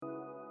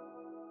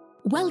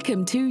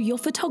Welcome to Your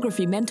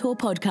Photography Mentor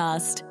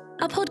podcast,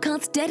 a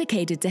podcast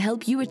dedicated to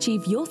help you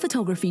achieve your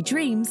photography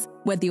dreams,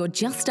 whether you're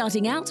just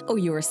starting out or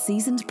you're a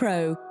seasoned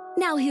pro.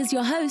 Now here's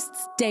your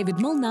hosts, David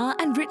Molnar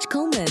and Rich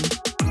Coleman.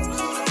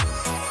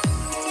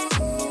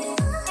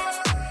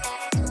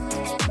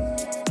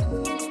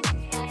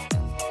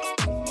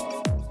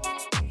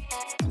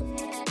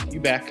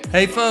 You back?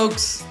 Hey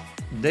folks,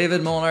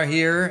 David Molnar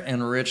here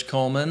and Rich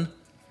Coleman.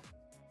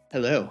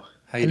 Hello.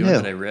 How you doing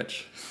today,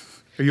 Rich?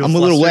 I'm a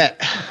little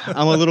wet.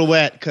 I'm a little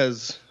wet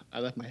because I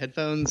left my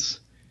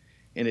headphones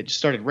and it just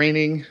started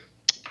raining,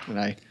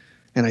 and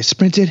I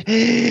sprinted.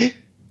 But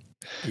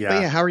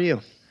yeah, how are you?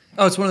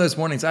 Oh, it's one of those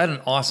mornings. I had an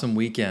awesome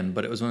weekend,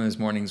 but it was one of those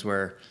mornings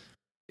where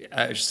it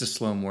was just a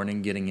slow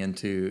morning getting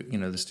into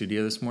the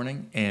studio this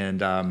morning,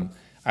 and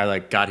I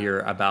got here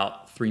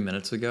about 3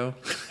 minutes ago,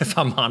 if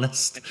I'm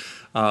honest.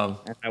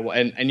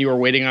 And you were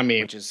waiting on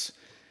me, which is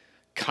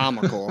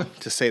comical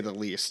to say the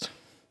least.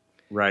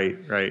 Right.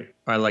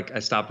 I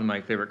stopped in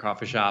my favorite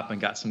coffee shop and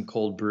got some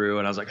cold brew,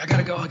 and I was like, I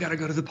gotta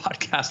go to the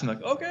podcast. I'm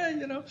like,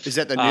 okay, Is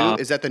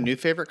that the new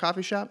favorite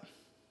coffee shop?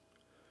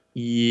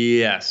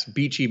 Yes,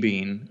 Beachy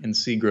Bean in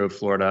Seagrove,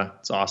 Florida.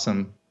 It's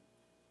awesome.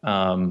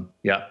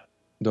 Yeah,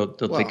 they'll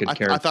take good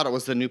care. I thought it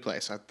was the new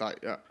place.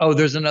 Yeah. Oh,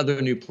 there's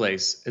another new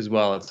place as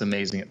well. It's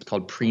amazing. It's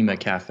called Prima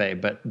Cafe,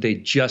 but they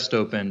just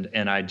opened,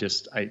 and I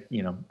actually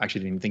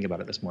didn't even think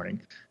about it this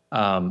morning.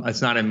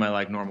 It's not in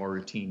my normal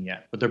routine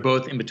yet, but they're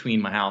both in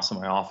between my house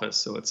and my office.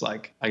 So it's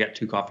like I got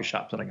two coffee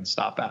shops that I can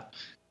stop at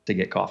to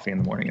get coffee in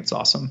the morning. It's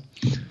awesome.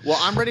 Well,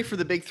 I'm ready for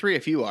the big three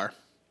if you are.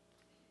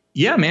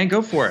 Yeah, man,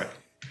 go for it.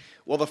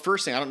 Well, the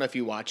first thing, I don't know if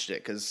you watched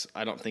it because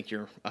I don't think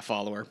you're a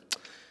follower.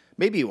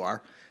 Maybe you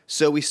are.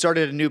 So we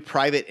started a new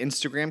private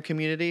Instagram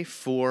community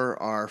for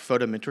our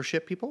photo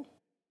mentorship people.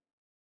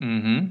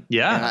 Mm-hmm.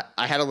 Yeah. And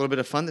I had a little bit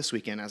of fun this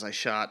weekend as I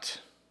shot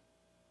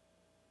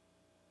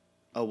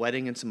a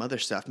wedding and some other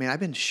stuff. Man, I've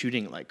been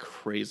shooting like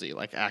crazy,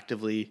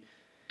 actively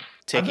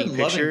taking I've been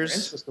pictures. Loving your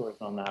Insta stories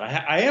on that.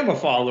 I am a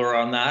follower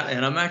on that,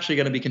 and I'm actually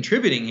going to be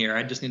contributing here.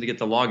 I just need to get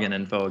the login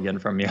info again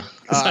from you.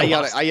 I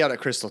yelled at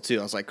Crystal too.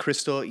 I was like,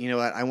 Crystal, you know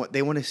what?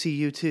 They want to see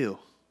you too.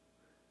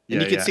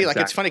 And you can see,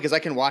 exactly. It's funny because I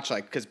can watch,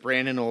 because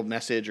Brandon will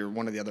message or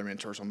one of the other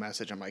mentors will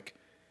message. I'm like,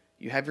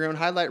 you have your own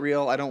highlight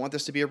reel. I don't want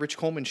this to be a Rich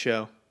Coleman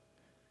show.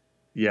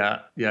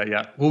 Yeah.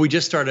 Well, we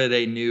just started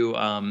a new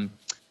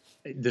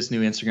this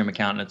new Instagram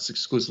account, and it's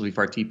exclusively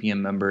for our TPM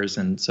members.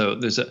 And so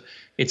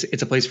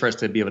it's a place for us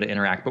to be able to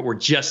interact, but we're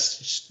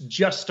just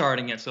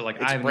starting it. So I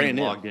haven't even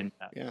logged in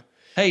yet. Yeah.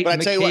 Hey, but I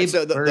tell you what,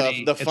 so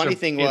the funny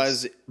thing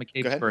was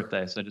McCabe's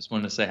birthday. So I just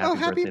wanted to say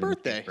happy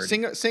birthday.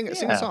 Sing a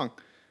song.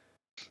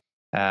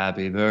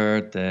 Happy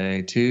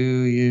birthday to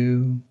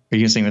you. Are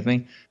you gonna sing with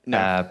me? No.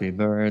 Happy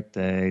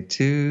birthday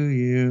to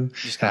you.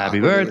 Happy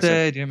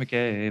birthday, dear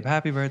McCabe.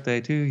 Happy birthday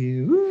to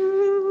you. Woo.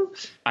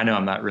 I know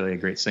I'm not really a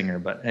great singer,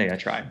 but hey, I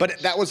try. But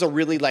that was a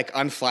really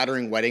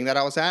unflattering wedding that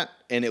I was at,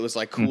 and it was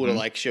cool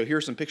to show.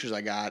 Here's some pictures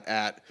I got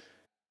at.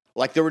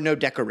 There were no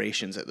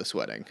decorations at this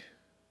wedding.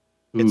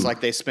 Ooh. It's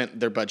like they spent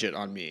their budget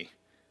on me.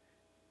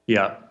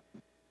 Yeah.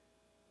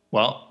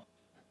 Well.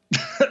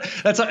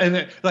 That's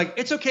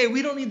it's okay.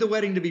 We don't need the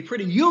wedding to be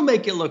pretty. You'll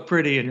make it look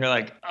pretty, and you're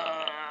like,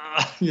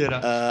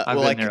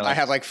 I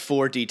have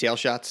 4 detail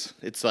shots.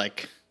 It's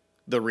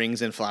the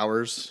rings and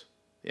flowers.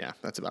 Yeah,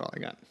 that's about all I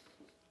got.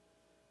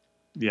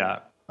 Yeah,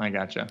 I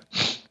gotcha.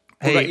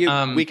 What about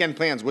you? Weekend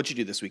plans? What'd you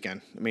do this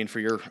weekend? I mean, for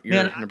your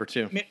number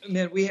 2.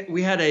 Man,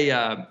 we had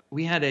a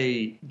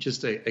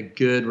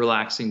good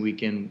relaxing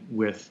weekend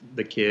with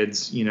the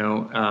kids.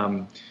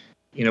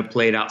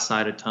 Played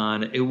outside a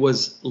ton. It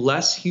was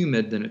less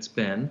humid than it's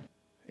been.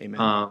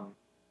 Amen.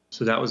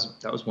 So that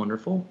was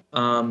wonderful.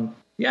 Some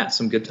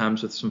good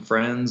times with some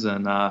friends,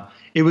 and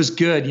it was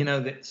good.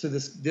 So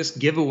this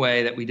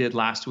giveaway that we did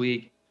last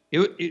week,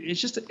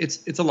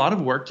 it's a lot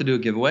of work to do a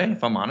giveaway,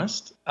 if I'm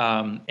honest.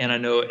 And I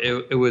know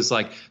it was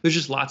there's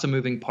just lots of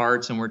moving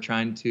parts, and we're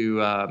trying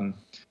to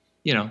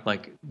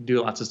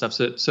do lots of stuff.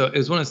 So it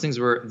was one of those things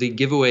where the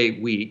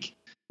giveaway week.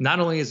 Not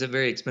only is it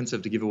very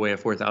expensive to give away a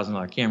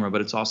 $4,000 camera,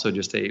 but it's also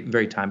just a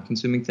very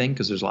time-consuming thing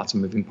because there's lots of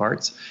moving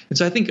parts. And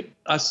so I think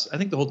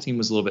the whole team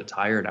was a little bit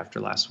tired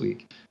after last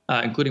week,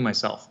 including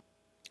myself.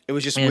 It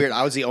was just weird.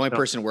 I was the only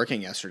person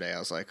working yesterday. I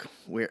was like,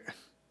 weird.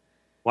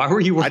 Why were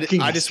you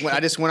working? I just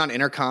went on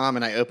intercom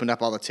and I opened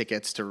up all the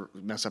tickets to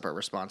mess up our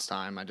response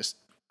time. I just,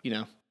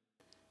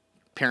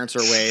 parents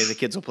are away, the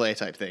kids will play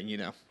type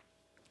thing, Oh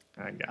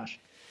my gosh.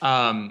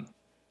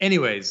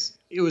 Anyways.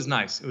 It was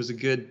nice. It was a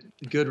good,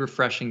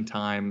 refreshing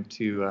time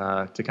to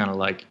kind of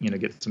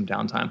get some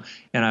downtime,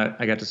 and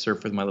I got to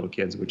surf with my little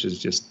kids, which is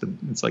just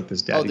it's like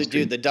this daddy's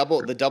dream. The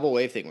double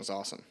wave thing was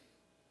awesome.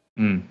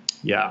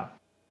 Yeah,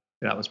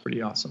 that was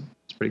pretty awesome.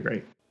 It's pretty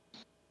great.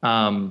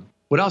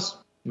 What else?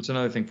 What's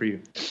another thing for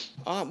you?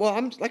 Well,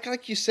 I'm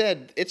like you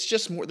said, it's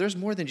just more. There's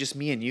more than just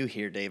me and you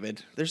here,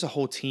 David. There's a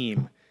whole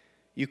team.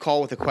 You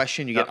call with a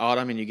question, you get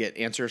Autumn, and you get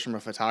answers from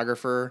a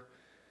photographer.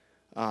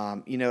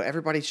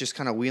 Everybody's just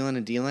kind of wheeling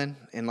and dealing.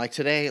 And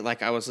today,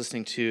 I was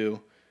listening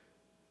to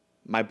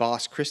my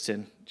boss,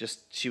 Kristen,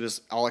 she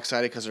was all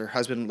excited because her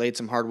husband laid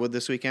some hardwood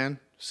this weekend.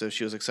 So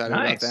she was excited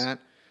about that.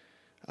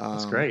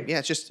 That's great. Yeah,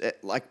 it's just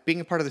like being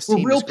a part of this We're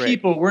team. We're real is great.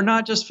 people. We're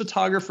not just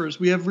photographers.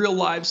 We have real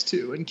lives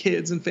too, and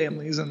kids and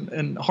families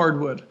and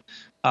hardwood.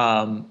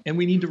 And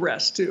we need to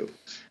rest too.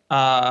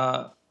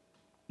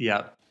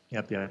 Yep.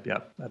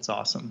 That's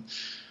awesome.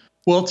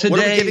 Well, today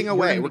what are we giving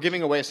away? We're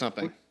giving away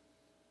something.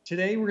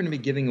 Today we're going to be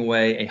giving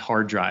away a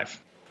hard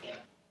drive,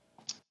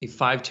 a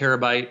 5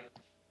 terabyte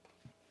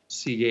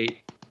Seagate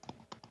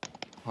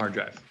hard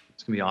drive.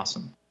 It's going to be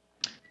awesome.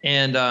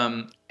 And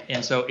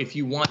so if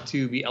you want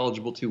to be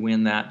eligible to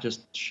win that,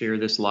 just share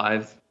this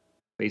live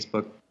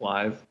Facebook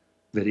live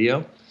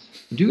video.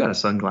 We do got a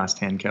sunglass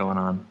tan going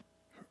on.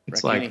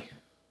 It's like,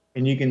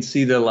 and you can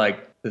see the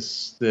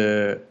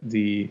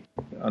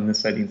on this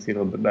side you can see a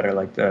little bit better,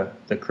 like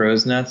the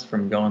crow's nest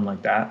from going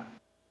like that.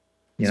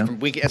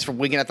 It's from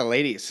winking at the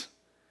ladies.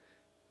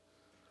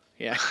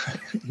 Yeah.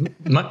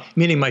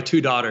 Meaning my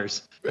 2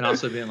 daughters, and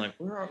also being like,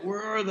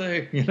 where are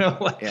they? Yeah.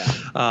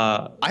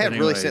 I have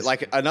really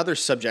like another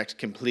subject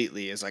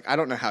completely is like, I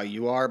don't know how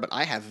you are, but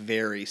I have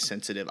very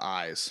sensitive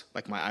eyes,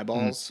 like my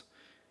eyeballs.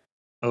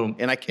 Oh,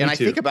 and I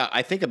think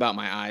about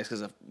my eyes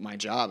because of my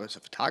job as a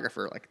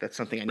photographer. Like that's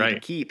something I need to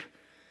keep.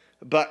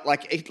 But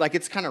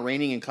it's kind of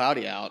raining and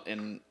cloudy out,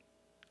 and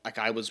like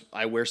I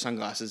wear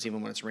sunglasses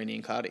even when it's rainy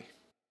and cloudy.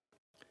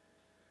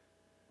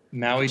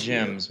 Maui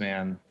Jims,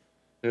 man,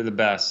 they're the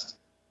best.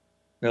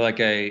 They're like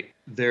do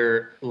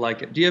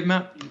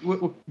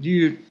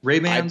you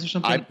Ray-Bans or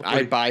something?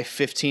 I buy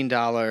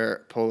 $15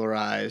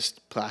 polarized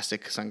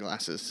plastic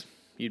sunglasses.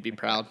 You'd be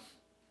proud.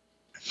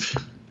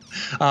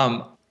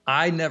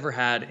 I never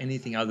had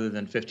anything other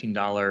than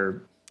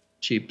 $15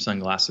 cheap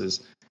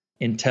sunglasses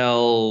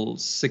until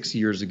 6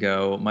 years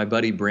ago. My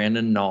buddy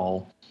Brandon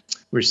Knoll,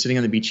 we were sitting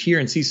on the beach here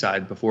in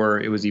Seaside before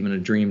it was even a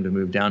dream to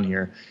move down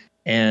here,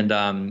 and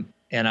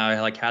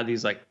I like had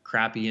these like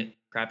crappy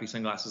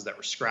sunglasses that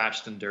were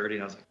scratched and dirty,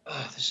 and I was like,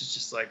 oh, this is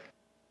just like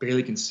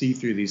barely can see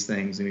through these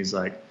things. And he's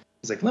like,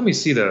 let me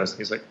see those. And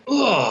he's like,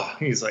 oh,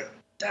 he's like,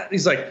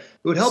 it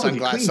would help if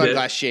you cleaned it.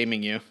 Sunglass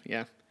shaming you,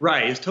 yeah.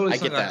 Right, it's totally. I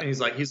get that. And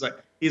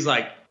he's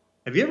like,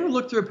 have you ever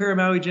looked through a pair of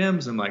Maui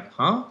Jims? I'm like,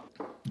 huh?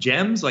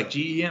 Gems, like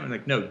GEM? I'm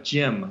like, no,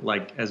 Jim,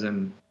 like as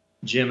in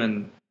Jim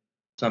and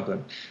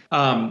something.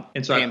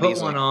 And so I put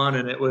one on,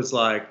 and it was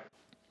like,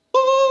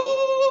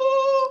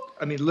 oh!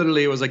 I mean,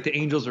 literally, it was like the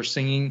angels are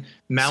singing.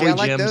 Maui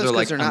Jims are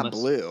like, they're not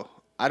blue.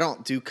 I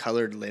don't do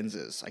colored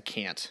lenses. I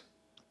can't.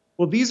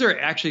 Well, these are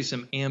actually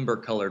some amber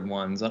colored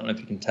ones. I don't know if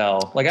you can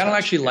tell. Like, I don't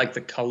actually like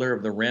the color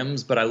of the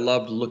rims, but I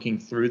loved looking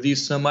through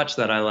these so much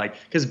that I like,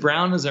 because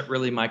brown isn't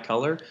really my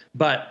color,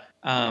 but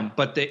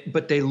they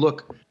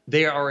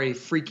are a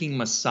freaking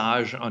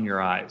massage on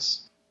your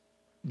eyes.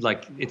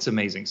 Like, it's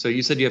amazing. So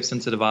you said you have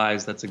sensitive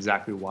eyes. That's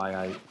exactly why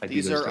I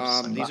do those types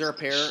of sunglasses. These are a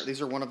pair.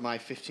 These are one of my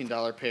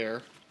 $15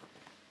 pair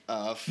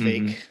of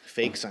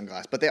fake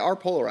sunglasses, but they are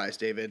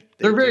polarized, David.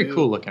 They're very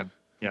cool looking.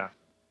 Yeah.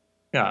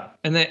 Yeah,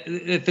 and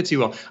it fits you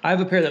well. I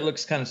have a pair that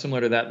looks kind of similar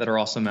to that are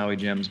also Maui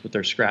Jims, but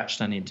they're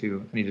scratched. I need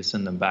to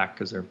send them back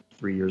because they're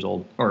 3 years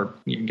old, or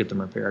you can get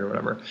them repaired or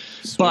whatever.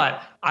 Sweet.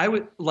 But I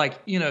would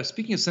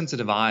speaking of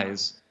sensitive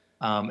eyes,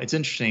 it's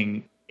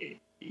interesting.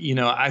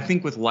 I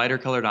think with lighter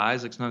colored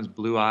eyes, like sometimes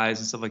blue eyes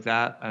and stuff like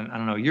that. I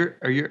don't know.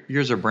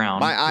 Yours are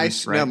brown. My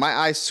eyes, right? No, my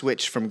eyes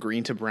switch from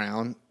green to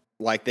brown.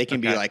 Like they can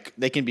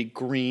be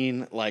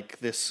green like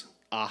this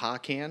AHA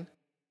can.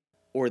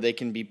 Or they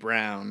can be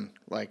brown,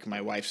 like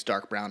my wife's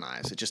dark brown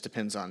eyes. It just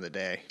depends on the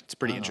day. It's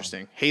pretty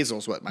interesting.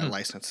 Hazel's what my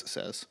license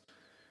says.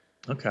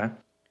 Okay.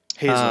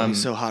 Hazel,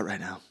 he's so hot right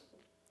now.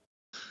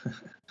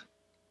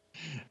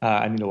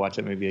 I need to watch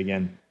that movie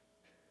again.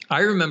 I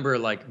remember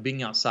like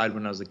being outside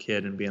when I was a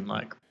kid and being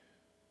like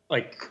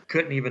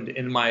couldn't even.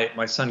 And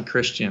my son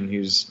Christian,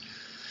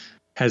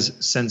 has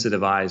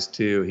sensitive eyes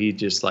too. He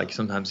just like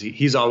sometimes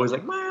he's always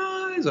like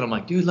my eyes, and I'm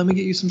like, dude, let me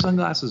get you some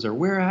sunglasses, or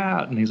where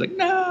at? And he's like,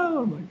 no.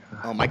 I'm like,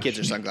 oh, my kids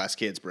are sunglass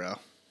kids, bro.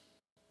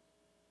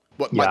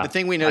 The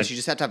thing we know is you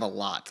just have to have a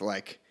lot,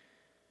 like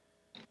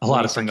a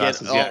lot of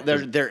sunglasses.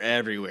 They're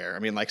everywhere. I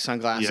mean, like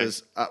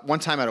sunglasses. Yeah. One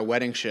time at a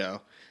wedding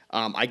show,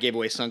 I gave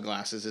away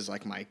sunglasses as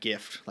like my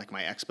gift, like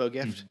my expo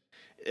gift.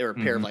 Mm-hmm. They were a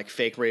pair of like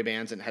fake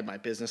Ray-Bans and had my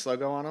business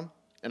logo on them,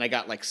 and I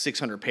got like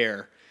 600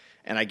 pair,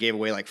 and I gave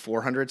away like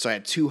 400, so I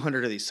had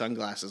 200 of these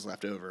sunglasses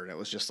left over, and it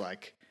was just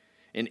like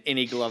in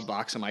any glove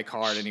box in my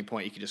car at any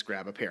point, you could just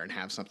grab a pair and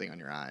have something on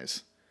your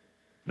eyes.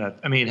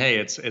 Hey,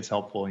 it's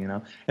helpful,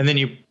 and then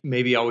you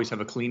maybe always have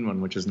a clean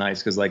one, which is nice.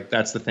 Because like,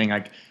 that's the thing.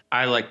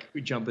 I like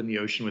jump in the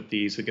ocean with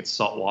these. So it gets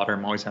salt water.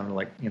 I'm always having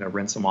to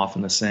rinse them off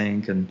in the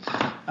sink. And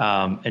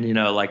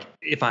like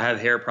if I have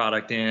hair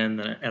product in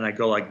and I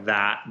go like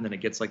that, and then it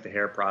gets like the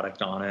hair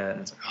product on it,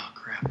 and it's like, oh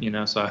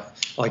crap, so I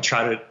like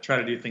try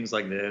to do things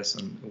like this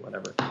and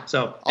whatever.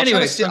 So I'll try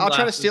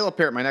to steal a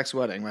pair at my next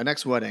wedding.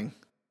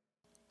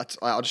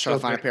 I'll just try to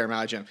find a pair of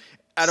Maui Jim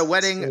at a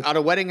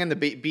wedding in the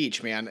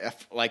beach, man.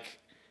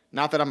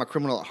 Not that I'm a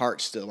criminal at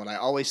heart still, but I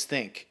always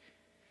think,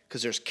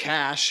 because there's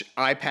cash,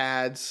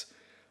 iPads,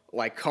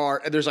 like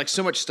car. There's like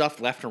so much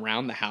stuff left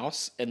around the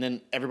house, and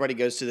then everybody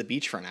goes to the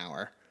beach for an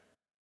hour.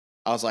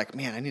 I was like,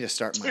 man, I need to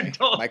start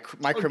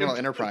my criminal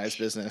enterprise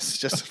business.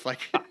 Just like,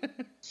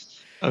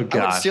 oh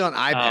gosh, I would steal an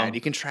iPad. You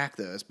can track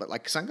those, but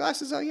like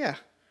sunglasses, oh yeah.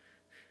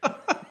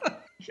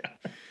 Yeah.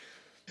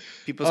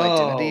 People's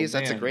identities.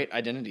 Man. That's a great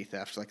identity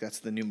theft. Like that's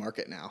the new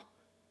market now.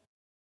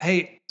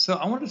 Hey, so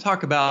I wanted to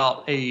talk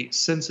about a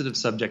sensitive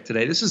subject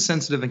today. This is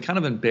sensitive and kind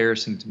of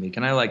embarrassing to me.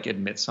 Can I like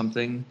admit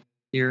something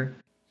here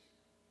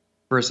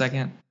for a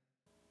second?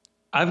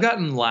 I've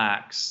gotten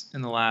lax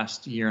in the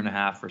last year and a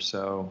half or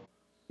so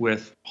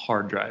with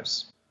hard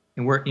drives,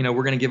 and we're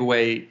going to give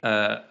away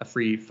a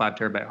free 5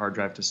 terabyte hard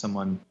drive to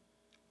someone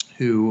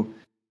who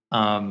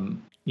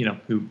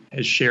who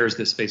shares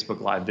this Facebook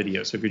Live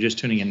video. So if you're just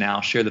tuning in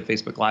now, share the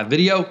Facebook Live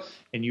video,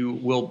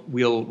 and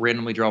we'll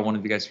randomly draw one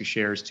of you guys who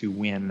shares to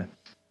win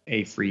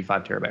a free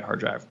 5 terabyte hard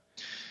drive.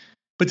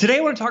 But today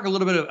I want to talk a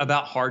little bit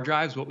about hard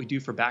drives, what we do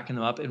for backing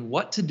them up, and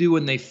what to do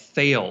when they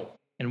fail,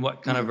 and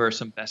what kind of are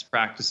some best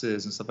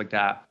practices and stuff like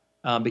that.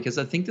 Because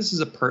I think this is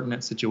a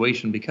pertinent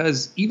situation,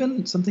 because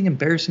even something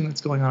embarrassing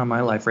that's going on in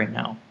my life right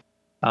now.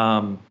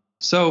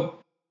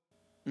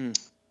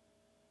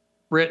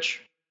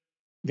 Rich,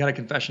 got a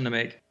confession to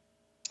make.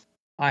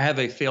 I have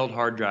a failed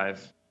hard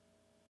drive.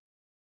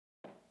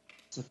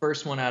 It's the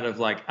first one out of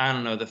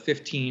the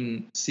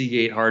 15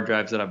 Seagate hard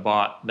drives that I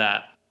bought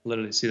that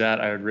literally, see that?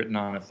 I had written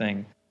on a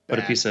thing, put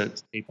a piece of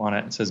tape on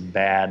it and says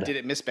bad. Did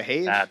it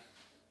misbehave? Bad.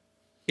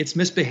 It's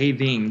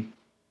misbehaving.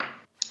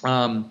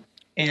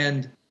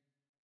 And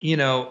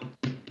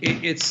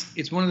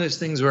it's one of those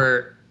things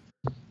where,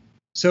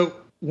 I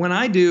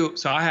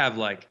have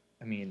I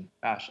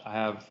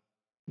have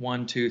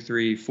 1, 2,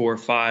 3, 4,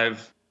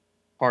 5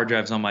 hard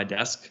drives on my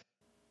desk,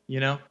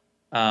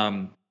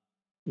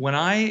 when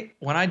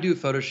I do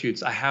photo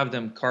shoots, I have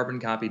them carbon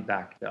copied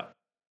backed up.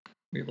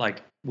 I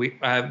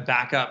have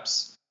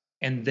backups,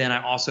 and then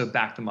I also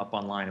back them up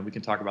online, and we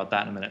can talk about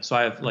that in a minute. So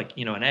I have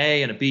an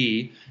A and a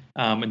B,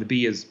 and the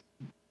B is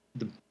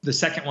the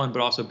second one,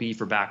 but also B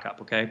for backup.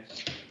 Okay.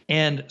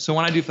 And so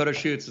when I do photo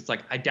shoots, it's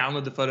like I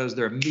download the photos,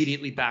 they're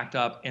immediately backed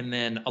up. And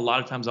then a lot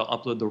of times I'll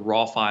upload the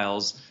raw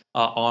files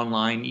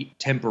online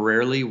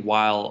temporarily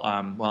while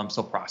I'm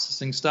still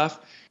processing stuff.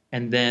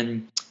 And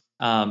then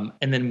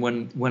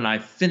when I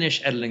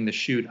finish editing the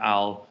shoot,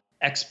 I'll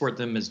export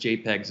them as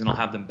JPEGs, and I'll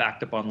have them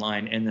backed up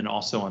online, and then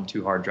also on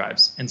 2 hard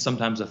drives, and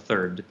sometimes a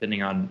third,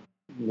 depending on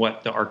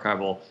what the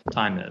archival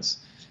time is.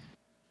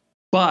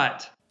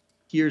 But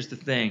here's the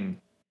thing.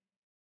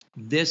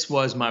 This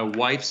was my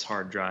wife's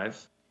hard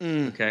drive.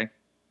 Okay.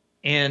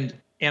 And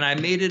I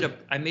make it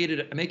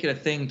a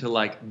thing to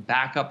like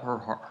back up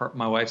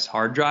my wife's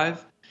hard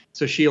drive.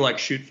 So she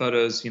shoot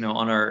photos,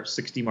 on our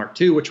 60 Mark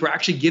II, which we're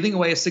actually giving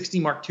away a 60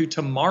 Mark II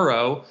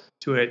tomorrow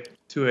to a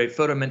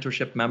photo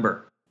mentorship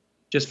member,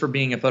 just for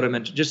being an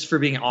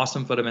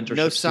awesome photo mentorship.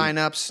 No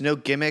signups, no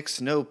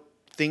gimmicks, no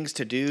things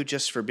to do,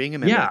 just for being a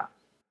member. Yeah.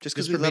 Just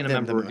because we love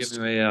them the most. We're giving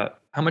away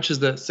how much is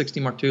the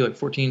 60 Mark II? Like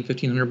 $1,500,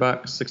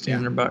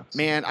 $1,600.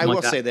 Man, I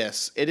will say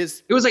this: it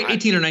was like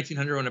 $1,800 or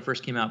 $1,900 when it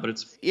first came out, but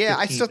it's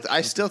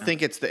I still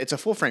think it's a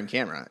full frame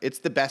camera. It's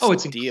the best. Oh,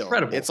 it's deal.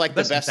 Incredible. It's like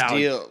the best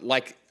deal.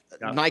 Like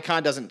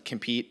Nikon doesn't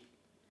compete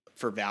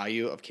for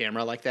value of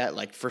camera like that.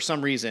 Like for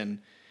some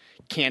reason,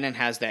 Canon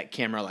has that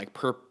camera like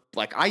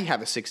I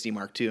have a 60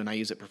 Mark II and I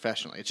use it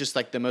professionally. It's just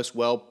like the most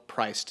well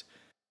priced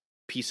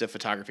piece of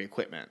photography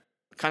equipment.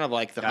 Kind of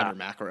like the 100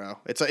 macro.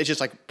 It's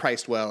just like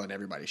priced well, and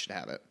everybody should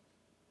have it.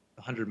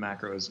 The 100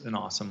 macro is an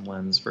awesome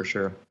lens for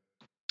sure.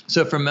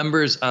 So for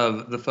members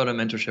of the photo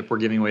mentorship, we're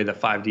giving away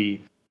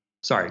the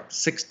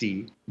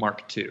 60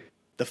 Mark II.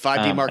 The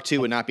 5D Mark II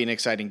would not be an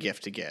exciting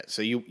gift to get.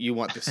 So you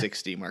want the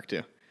 60 Mark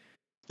II.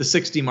 The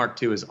 60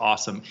 Mark II is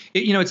awesome.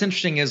 It's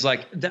interesting is I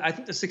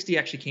think the 60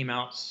 actually came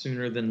out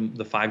sooner than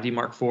the 5D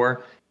Mark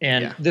IV.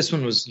 And this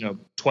one was,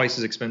 twice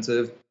as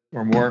expensive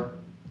or more.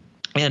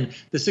 And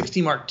the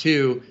 60 Mark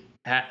II,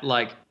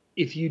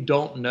 if you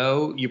don't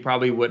know, you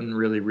probably wouldn't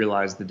really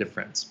realize the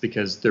difference,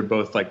 because they're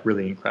both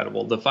really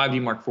incredible. The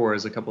 5D Mark IV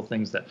is a couple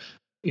things that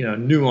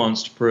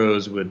nuanced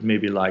pros would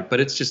maybe like, but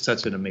it's just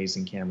such an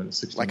amazing camera. The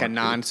 60 like a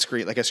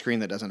non-screen, like a screen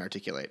that doesn't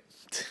articulate.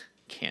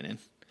 Canon,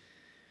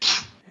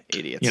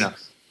 idiots.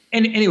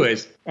 And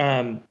anyways,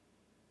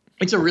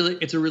 it's a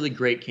really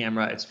great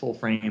camera. It's full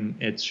frame.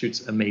 It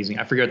shoots amazing.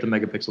 I forget what the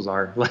megapixels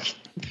are.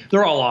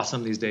 They're all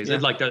awesome these days. Yeah.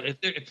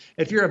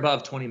 If you're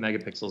above 20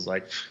 megapixels,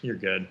 you're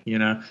good,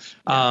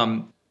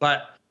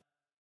 But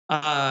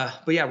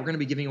yeah, we're going to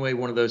be giving away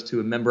one of those to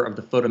a member of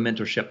the Photo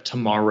Mentorship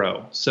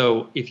tomorrow.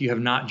 So if you have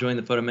not joined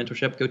the Photo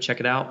Mentorship, go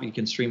check it out. You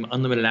can stream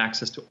unlimited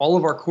access to all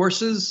of our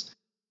courses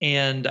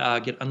and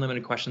get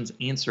unlimited questions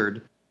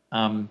answered,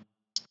 by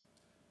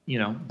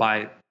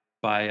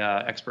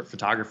expert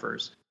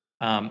photographers.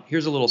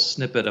 Here's a little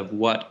snippet of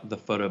what the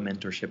Photo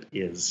Mentorship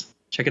is.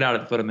 Check it out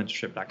at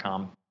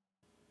thephotomentorship.com.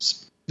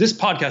 This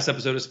podcast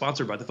episode is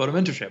sponsored by the Photo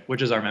Mentorship,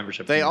 which is our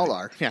membership. They all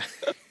are, yeah.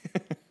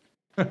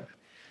 All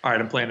right,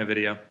 I'm playing a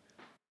video.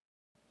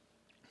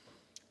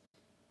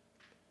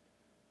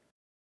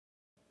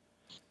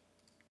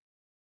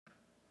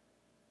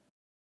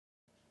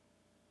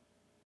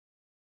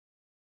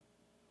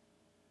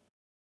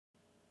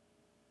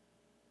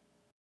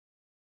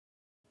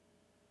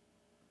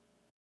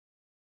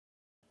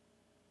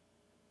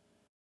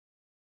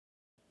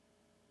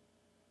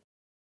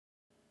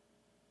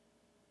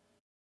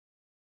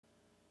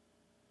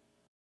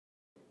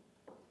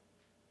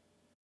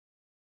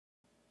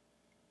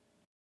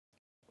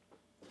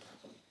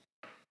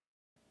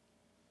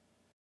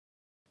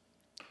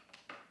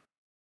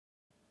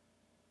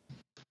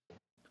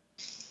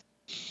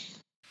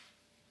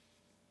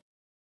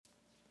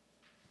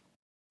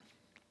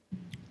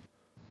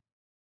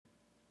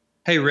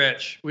 Hey,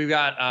 Rich, we've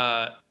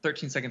got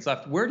 13 seconds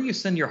left. Where do you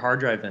send your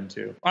hard drive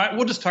into? All right,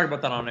 we'll just talk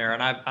about that on air,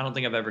 and I don't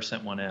think I've ever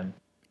sent one in.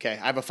 Okay,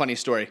 I have a funny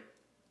story.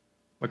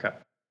 Okay.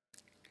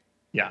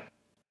 Yeah.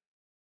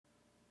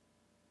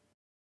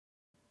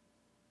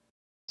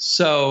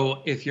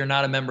 So if you're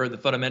not a member of the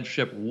Photo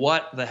Mentorship,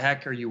 what the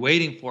heck are you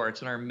waiting for?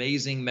 It's our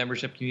amazing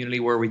membership community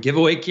where we give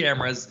away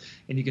cameras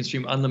and you can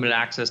stream unlimited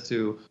access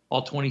to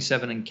all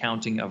 27 and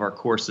counting of our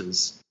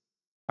courses.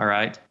 All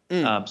right.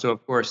 So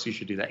of course you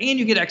should do that. And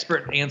you get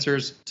expert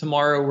answers.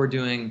 Tomorrow we're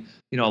doing,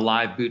 a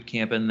live boot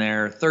camp in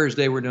there.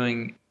 Thursday we're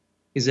doing,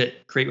 is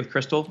it Create with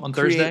Crystal on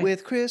Thursday? Create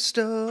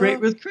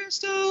with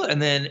Crystal.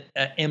 And then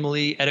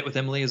Edit with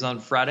Emily is on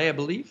Friday, I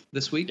believe,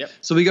 this week. Yep.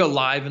 So we go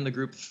live in the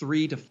group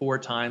 3 to 4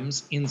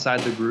 times inside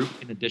the group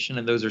in addition.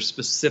 And those are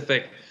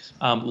specific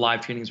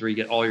live trainings where you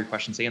get all your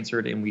questions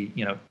answered and we,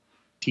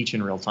 teach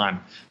in real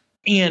time.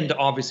 And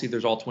obviously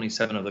there's all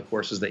 27 of the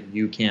courses that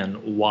you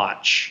can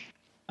watch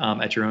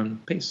at your own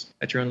pace,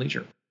 at your own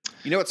leisure.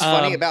 You know what's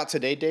funny about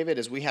today, David,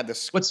 is we had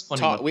this What's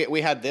funny?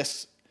 We had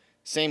this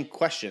same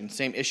question,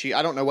 same issue.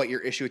 I don't know what your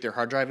issue with your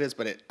hard drive is,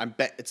 but I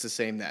bet it's the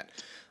same that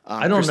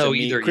I don't know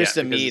either.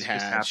 Krista Mead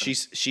had.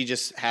 She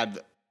just had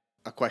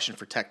a question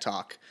for Tech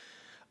Talk,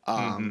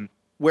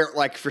 where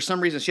like for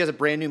some reason she has a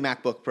brand new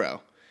MacBook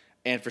Pro,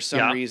 and for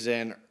some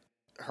reason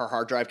her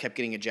hard drive kept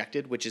getting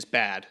ejected, which is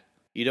bad.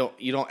 You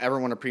don't ever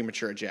want to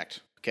premature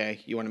eject.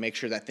 Okay, you want to make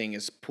sure that thing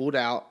is pulled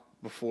out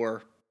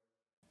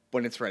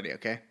when it's ready.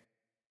 Okay,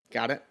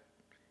 got it?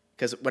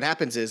 Because what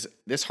happens is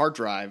this hard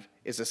drive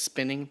is a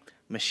spinning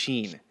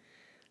machine.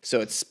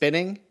 So it's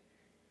spinning,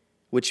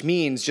 which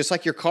means just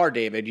like your car,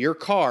 David, your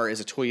car is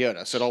a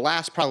Toyota. So it'll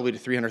last probably to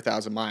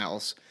 300,000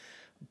 miles.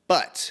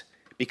 But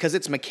because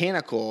it's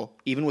mechanical,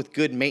 even with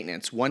good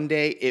maintenance, one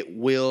day it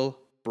will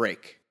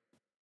break.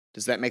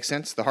 Does that make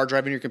sense? The hard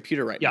drive in your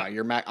computer right now,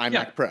 your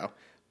iMac Pro.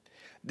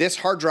 This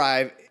hard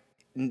drive,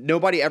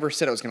 nobody ever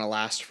said it was going to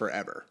last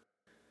forever.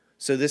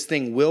 So this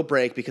thing will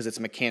break because it's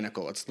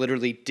mechanical. It's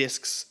literally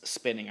discs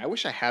spinning. I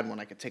wish I had one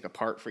I could take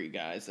apart for you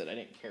guys that I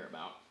didn't care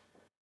about.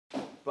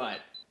 But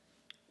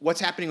what's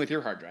happening with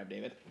your hard drive,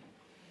 David?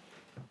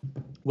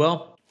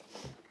 Well,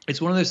 it's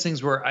one of those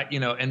things where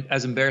and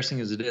as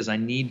embarrassing as it is, I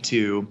need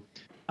to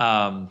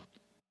just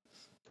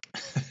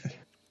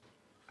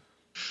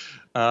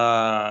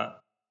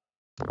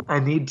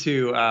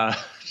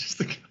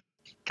the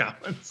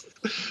comments.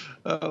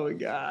 Oh my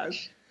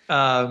gosh.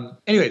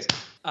 Anyways,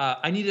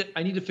 I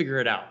need to figure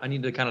it out. I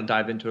need to kind of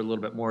dive into it a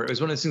little bit more. It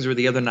was one of those things where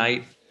the other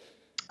night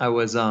I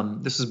was,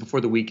 this was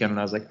before the weekend, and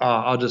I was like,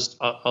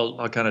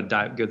 I'll kind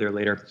of go there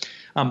later.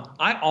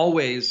 I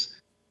always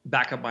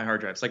back up my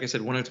hard drives. Like I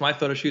said, when it's my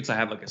photo shoots, I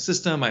have like a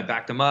system. I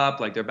back them up,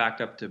 like they're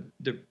backed up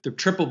they're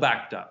triple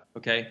backed up.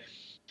 Okay.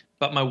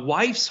 But my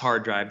wife's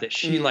hard drive that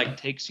she like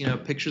takes,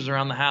 pictures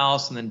around the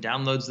house and then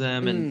downloads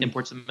them and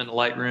imports them into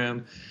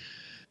Lightroom.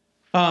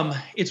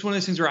 It's one of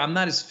those things where I'm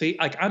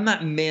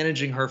not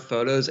managing her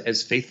photos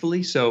as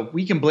faithfully. So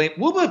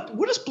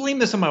we'll just blame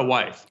this on my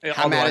wife.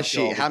 How mad is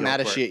she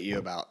at you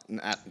about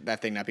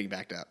that thing not being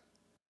backed up?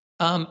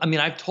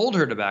 I've told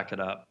her to back it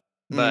up,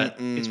 but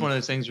it's one of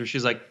those things where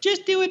she's like,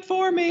 just do it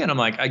for me. And I'm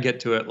like, I get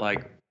to it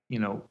like,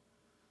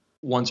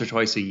 once or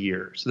twice a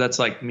year. So that's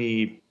like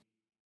me,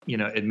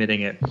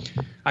 admitting it.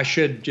 I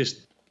should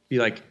just be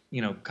like,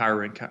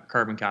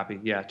 carbon copy.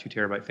 Yeah. 2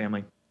 terabyte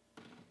family.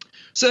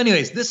 So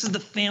anyways, this is the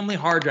family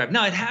hard drive.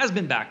 Now it has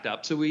been backed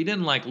up, so we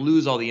didn't like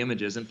lose all the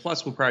images, and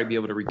plus we'll probably be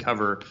able to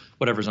recover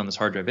whatever's on this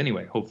hard drive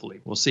anyway.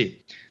 Hopefully, we'll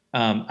see.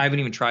 I haven't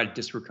even tried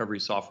disk recovery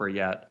software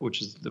yet,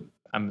 which is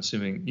I'm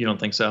assuming you don't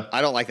think so.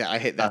 I don't like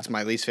that. That's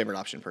my least favorite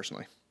option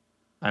personally.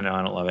 I know,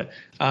 I don't love it.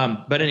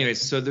 But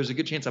anyways, so there's a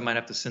good chance I might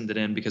have to send it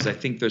in because I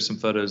think there's some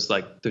photos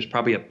like there's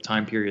probably a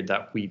time period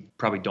that we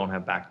probably don't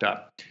have backed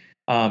up.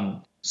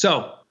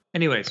 So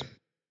anyways,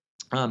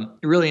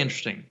 really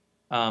interesting.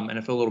 And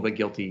I feel a little bit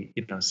guilty,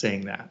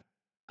 saying that.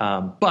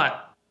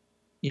 But,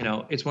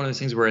 it's one of those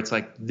things where it's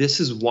like,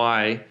 this is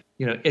why,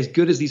 as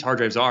good as these hard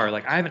drives are,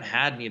 like I haven't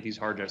had any of these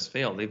hard drives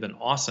fail. They've been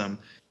awesome,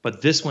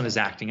 but this one is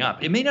acting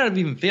up. It may not have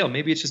even failed.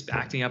 Maybe it's just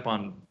acting up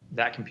on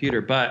that computer,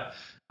 but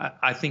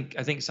I think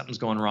something's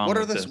going wrong. What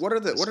are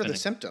the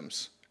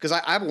symptoms? Because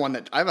I have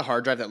a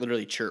hard drive that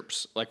literally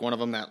chirps, like one of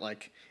them that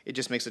like, it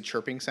just makes a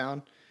chirping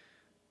sound.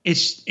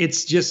 It's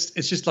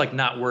just like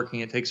not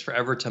working. It takes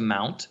forever to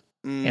mount.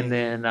 And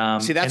then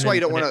see, that's why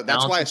you don't want to.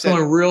 That's why it's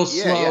going real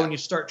slow, and you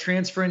start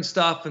transferring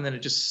stuff, and then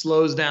it just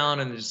slows down,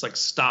 and it just like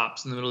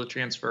stops in the middle of the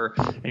transfer,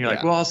 and you're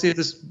like, well, I'll see if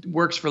this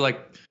works for like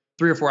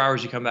 3 or 4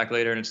 hours. You come back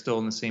later, and it's still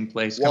in the same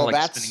place. Well,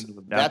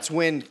 that's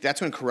when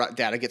corrupt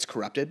data gets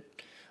corrupted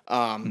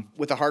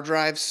with a hard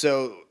drive.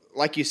 So,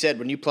 like you said,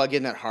 when you plug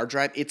in that hard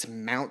drive, it's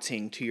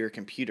mounting to your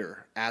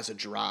computer as a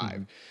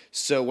drive.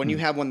 So when you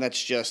have one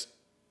that's just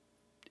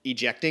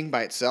ejecting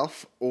by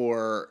itself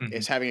or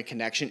is having a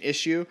connection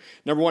issue.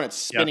 Number one, it's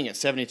spinning at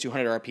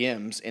 7,200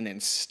 RPMs and then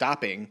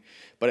stopping,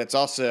 but it's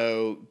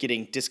also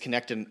getting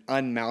disconnected and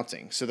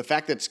unmounting. So the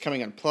fact that it's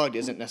coming unplugged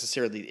isn't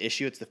necessarily the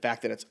issue. It's the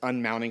fact that it's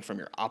unmounting from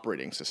your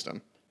operating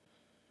system.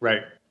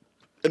 Right.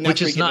 And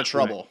that's where you get into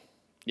trouble.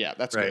 Yeah,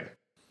 that's good.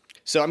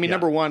 So, I mean,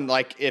 number one,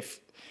 like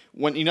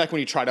when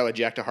you try to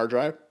eject a hard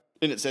drive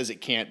and it says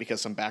it can't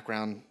because some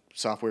background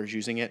software is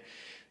using it,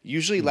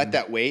 usually let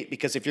that wait,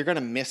 because if you're going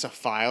to miss a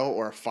file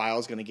or a file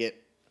is going to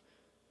get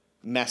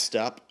messed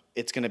up,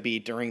 it's going to be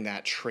during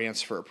that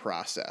transfer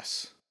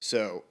process.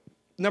 So,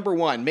 number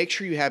one, make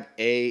sure you have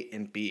A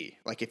and B.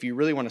 Like if you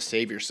really want to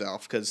save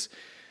yourself, because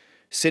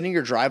sending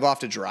your drive off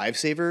to Drive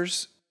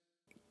Savers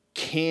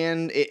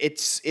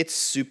it's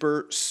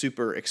super,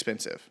 super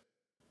expensive.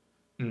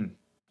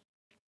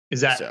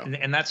 Is that,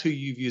 and that's who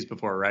you've used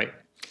before, right?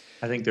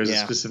 I think there's a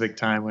specific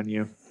time when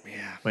you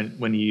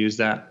use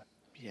that.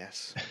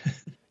 Yes.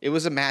 It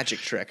was a magic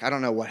trick. I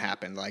don't know what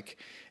happened. Like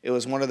it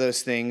was one of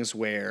those things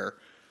where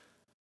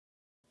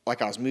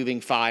like I was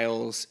moving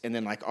files and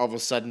then like all of a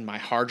sudden my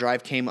hard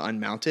drive came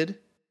unmounted.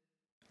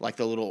 Like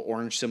the little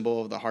orange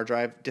symbol of the hard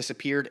drive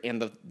disappeared,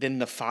 and then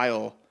the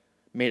file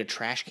made a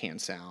trash can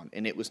sound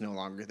and it was no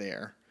longer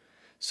there.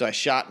 So I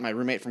shot my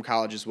roommate from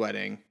college's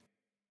wedding,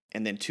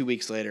 and then 2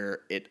 weeks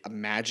later, it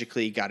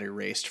magically got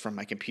erased from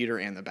my computer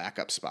and the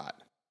backup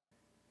spot.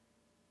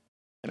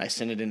 And I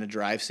sent it into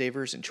Drive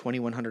Savers, and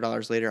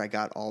 $2,100 later, I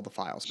got all the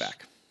files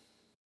back.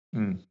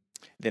 Then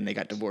they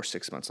got divorced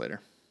 6 months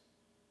later.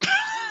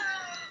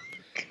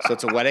 So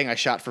it's a wedding I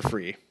shot for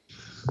free.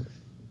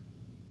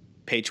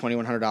 Paid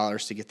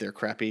 $2,100 to get their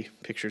crappy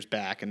pictures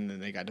back, and then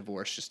they got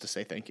divorced just to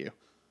say thank you.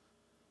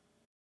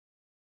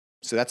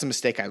 So that's a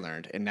mistake I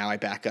learned, and now I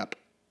back up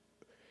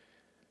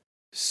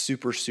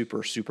super,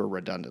 super, super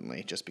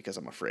redundantly just because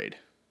I'm afraid.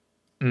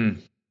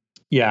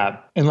 Yeah.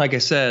 And like I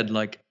said,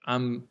 like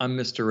I'm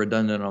Mr.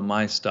 Redundant on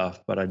my stuff,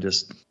 but I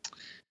just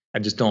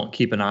don't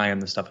keep an eye on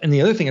the stuff. And the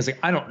other thing is like,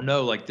 I don't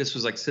know, like this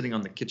was like sitting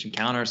on the kitchen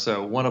counter.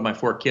 So one of my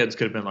 4 kids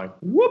could have been like,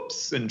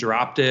 whoops, and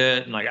dropped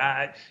it. And like,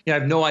 I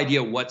have no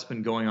idea what's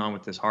been going on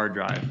with this hard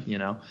drive,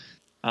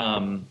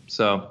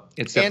 So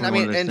it's definitely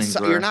one of those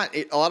things where you're not,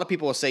 a lot of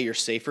people will say you're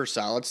safer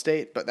solid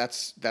state, but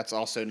that's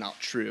also not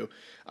true.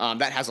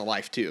 That has a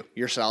life too.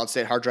 Your solid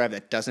state hard drive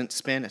that doesn't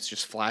spin, it's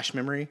just flash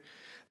memory,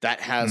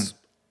 that has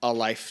a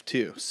life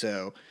too.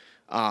 So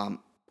I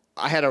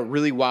had a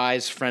really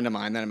wise friend of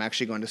mine that I'm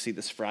actually going to see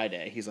this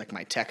Friday. He's like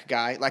my tech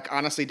guy. Like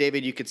honestly,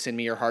 David, you could send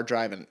me your hard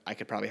drive and I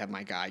could probably have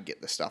my guy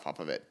get the stuff off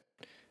of it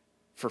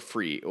for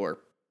free or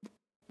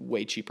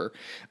way cheaper.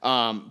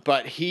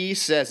 But he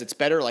says it's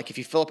better, like if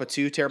you fill up a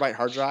 2 terabyte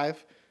hard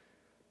drive,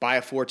 buy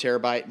a 4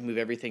 terabyte, move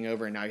everything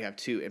over, and now you have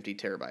 2 empty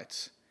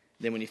terabytes.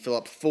 Then when you fill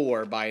up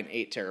 4, buy an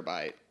 8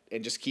 terabyte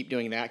and just keep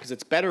doing that, because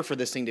it's better for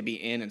this thing to be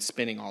in and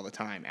spinning all the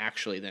time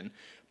actually than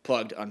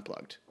plugged,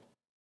 unplugged.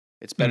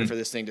 It's better for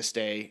this thing to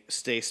stay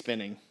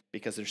spinning,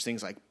 because there's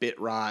things like bit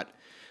rot,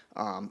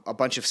 a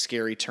bunch of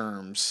scary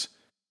terms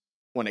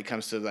when it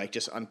comes to like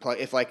just unplug.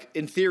 If like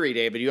in theory,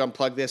 David, you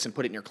unplug this and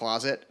put it in your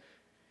closet,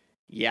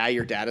 yeah,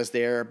 your data's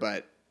there,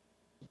 but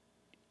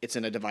it's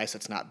in a device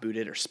that's not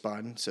booted or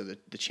spun, so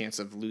the chance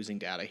of losing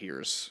data here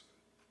is...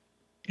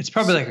 It's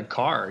probably like a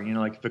car,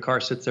 like if the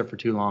car sits there for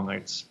too long,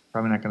 like it's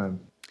probably not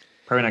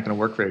gonna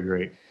work very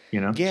great,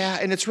 Yeah,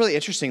 and it's really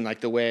interesting, like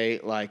the way,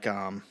 like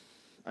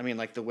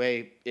the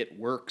way it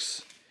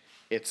works.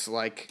 It's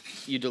like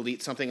you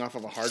delete something off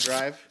of a hard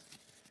drive,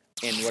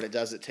 and what it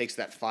does, it takes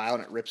that file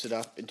and it rips it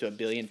up into a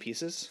billion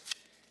pieces,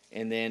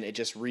 and then it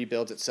just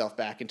rebuilds itself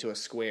back into a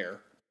square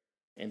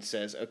and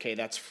says, okay,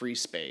 that's free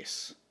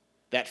space.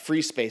 That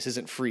free space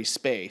isn't free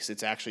space.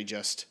 It's actually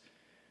just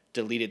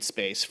deleted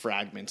space,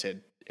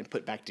 fragmented, and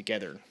put back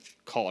together,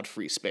 called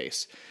free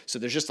space. So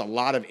there's just a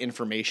lot of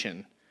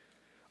information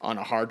on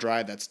a hard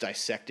drive that's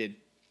dissected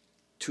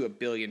to a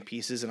billion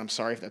pieces. And I'm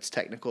sorry if that's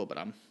technical, but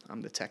I'm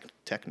the tech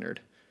nerd.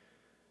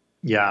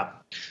 Yeah.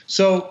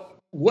 So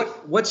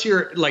what's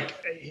your, like,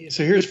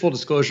 so here's full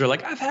disclosure.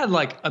 Like I've had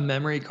like a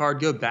memory card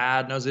go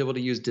bad and I was able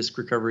to use disk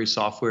recovery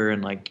software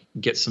and like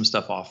get some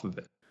stuff off of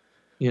it,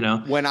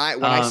 When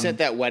I sent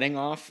that wedding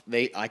off,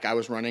 I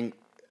was running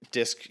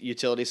disk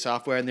utility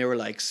software and they were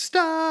like,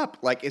 stop.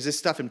 Like, is this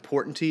stuff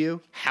important to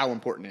you? How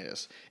important it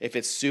is. If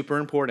it's super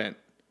important,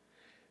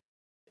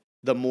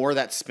 the more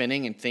that's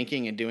spinning and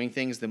thinking and doing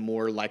things, the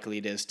more likely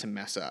it is to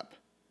mess up.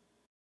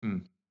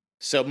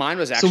 So mine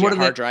was actually a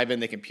hard drive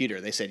in the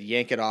computer. They said,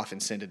 yank it off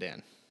and send it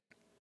in.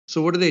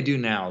 So what do they do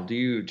now? Do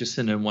you just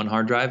send in one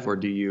hard drive, or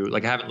do you,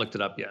 like, I haven't looked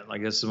it up yet.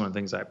 Like, this is one of the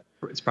things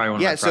it's probably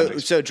one of my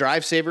projects. So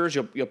Drive Savers,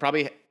 you'll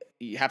probably,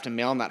 you have to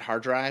mail them that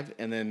hard drive.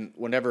 And then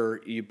whenever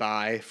you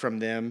buy from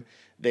them,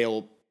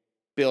 they'll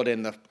build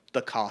in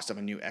the cost of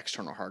a new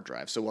external hard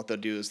drive. So what they'll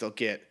do is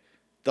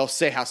they'll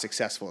say how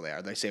successful they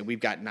are. They say,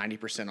 we've got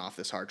 90% off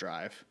this hard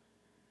drive,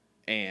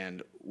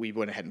 and we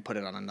went ahead and put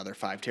it on another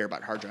 5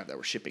 terabyte hard drive that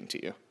we're shipping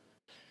to you.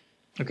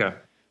 Okay.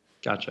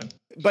 Gotcha.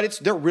 But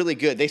they're really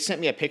good. They sent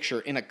me a picture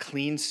in a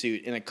clean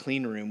suit in a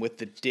clean room with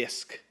the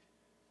disc.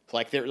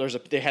 Like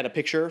they had a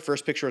picture.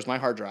 First picture was my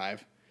hard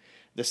drive.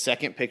 The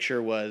second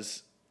picture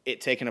was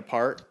it taken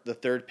apart. The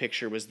third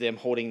picture was them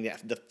holding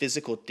the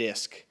physical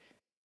disc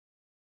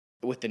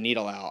with the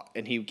needle out,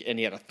 and he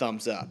had a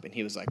thumbs up, and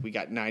he was like, "We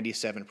got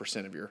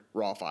 97% of your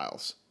raw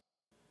files."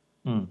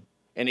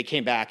 And it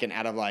came back, and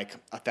out of like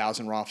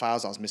 1,000 raw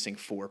files, I was missing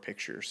 4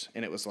 pictures.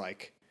 And it was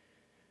like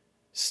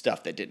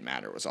stuff that didn't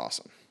matter. It was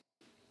awesome.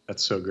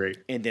 That's so great.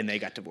 And then they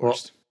got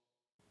divorced.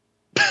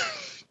 Well,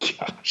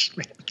 gosh,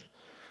 man.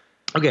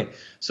 Okay,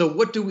 so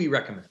what do we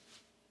recommend?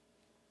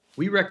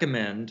 We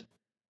recommend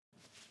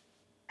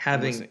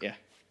having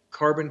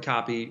carbon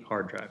copy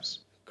hard drives.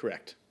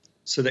 Correct.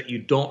 So that you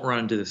don't run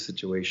into this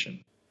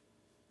situation.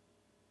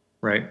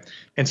 Right.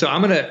 And so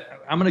I'm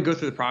gonna go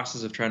through the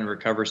process of trying to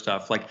recover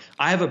stuff. Like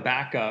I have a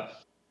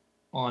backup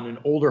on an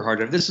older hard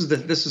drive. This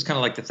is kind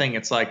of like the thing.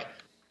 It's like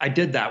I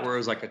did that where it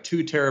was like a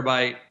 2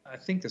 terabyte. I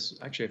think this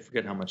actually, I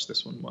forget how much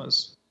this one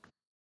was.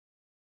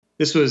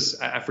 This was,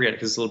 I forget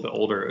because it's a little bit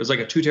older. It was like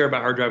a 2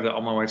 terabyte hard drive that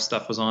all my wife's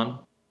stuff was on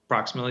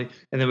approximately.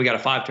 And then we got a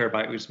 5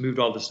 terabyte. We just moved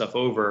all the stuff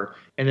over.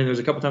 And then there's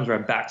a couple times where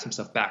I backed some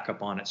stuff back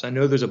up on it. So I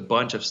know there's a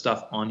bunch of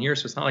stuff on here.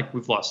 So it's not like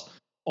we've lost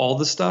all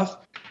the stuff.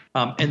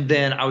 And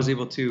then I was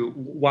able to,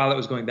 while it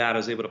was going bad, I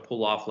was able to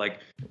pull off like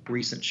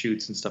recent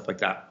shoots and stuff like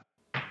that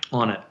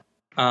on it.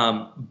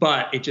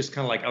 But it just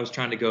kind of like I was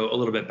trying to go a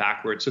little bit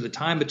backwards. So the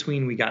time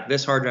between we got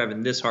this hard drive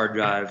and this hard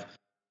drive,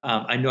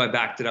 I know I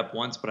backed it up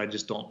once, but I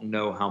just don't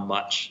know how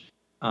much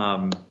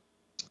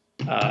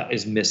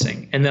is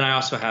missing. And then I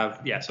also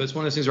have, so it's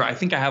one of those things where I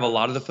think I have a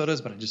lot of the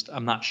photos, but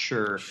I'm not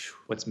sure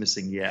what's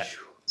missing yet.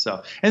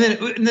 So, and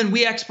then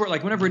we export,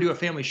 like whenever we do a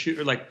family shoot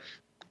or like,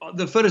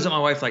 the photos that my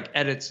wife like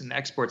edits and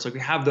exports, like we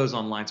have those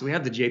online. So we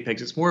have the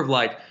JPEGs. It's more of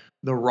like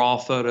the raw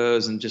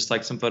photos and just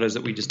like some photos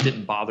that we just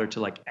didn't bother to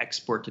like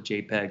export to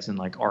JPEGs and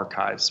like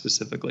archive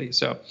specifically.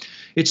 So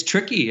it's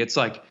tricky. It's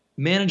like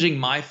managing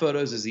my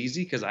photos is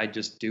easy because I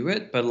just do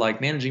it, but like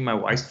managing my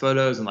wife's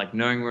photos and like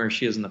knowing where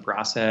she is in the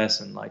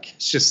process and like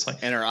it's just like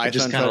and her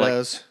iPhone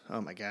photos. Like,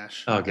 oh my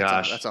gosh. Oh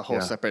gosh. That's a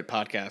whole separate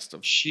podcast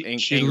of she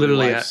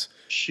literally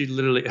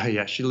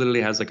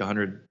has like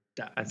 100.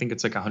 I think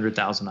it's like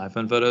 100,000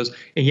 iPhone photos.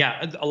 And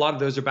yeah, a lot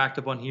of those are backed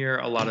up on here.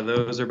 A lot of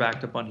those are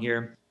backed up on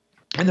here.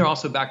 And they're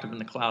also backed up in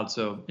the cloud.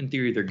 So in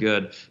theory, they're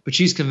good. But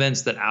she's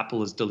convinced that Apple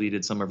has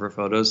deleted some of her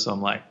photos. So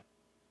I'm like,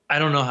 I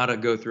don't know how to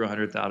go through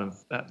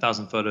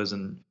 100,000 photos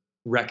and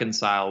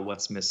reconcile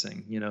what's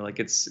missing. You know,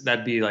 like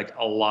that'd be like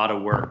a lot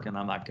of work. And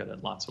I'm not good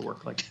at lots of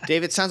work like that.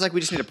 David, sounds like we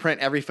just need to print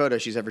every photo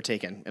she's ever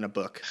taken in a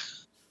book.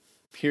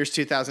 Here's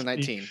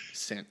 2019.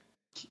 Sent.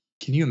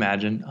 Can you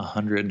imagine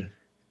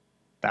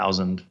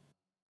 100,000?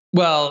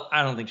 Well,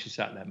 I don't think she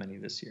shot that many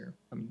this year.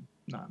 I'm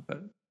not,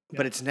 but yeah.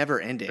 But it's never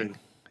ending.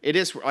 It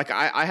is like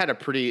I had a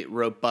pretty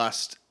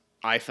robust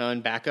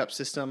iPhone backup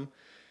system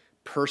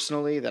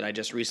personally that I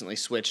just recently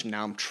switched.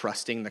 Now I'm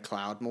trusting the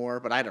cloud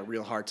more, but I had a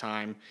real hard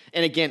time.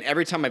 And again,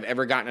 every time I've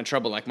ever gotten in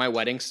trouble, like my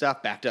wedding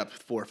stuff backed up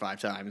 4 or 5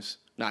 times,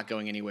 not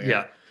going anywhere.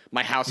 Yeah.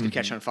 My house could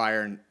catch on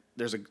fire and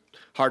there's a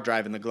hard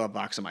drive in the glove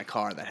box of my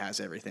car that has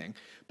everything.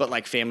 But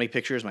like family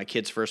pictures, my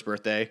kid's first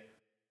birthday,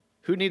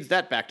 who needs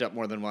that backed up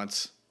more than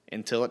once?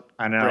 Until it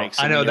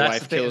breaks. I know that's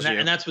the thing,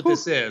 and that's what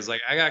this is.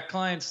 Like I got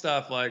client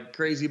stuff like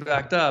crazy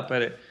backed up,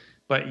 but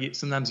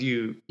sometimes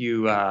you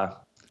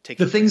take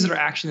the things that are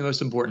actually the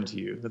most important to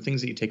you, the things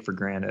that you take for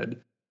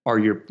granted, are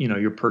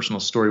your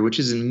personal story, which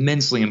is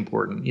immensely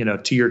important. You know,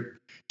 to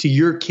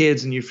your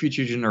kids and your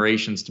future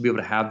generations to be able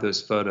to have those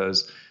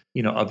photos,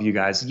 of you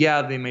guys.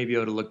 Yeah, they may be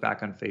able to look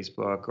back on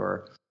Facebook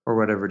or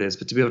whatever it is,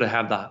 but to be able to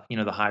have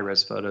the high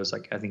res photos,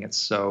 like I think it's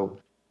so.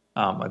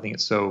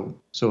 So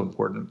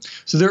important.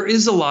 So there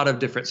is a lot of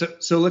different.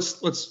 So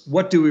let's.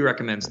 What do we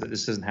recommend so that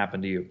this doesn't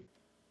happen to you?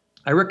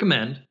 I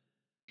recommend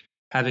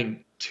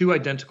having 2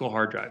 identical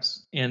hard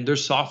drives, and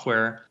there's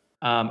software.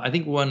 I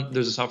think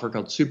there's a software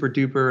called Super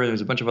Duper, and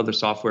there's a bunch of other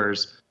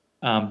softwares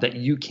that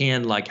you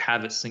can like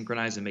have it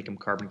synchronize and make them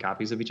carbon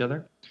copies of each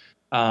other.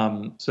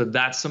 So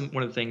that's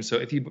one of the things. So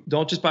if you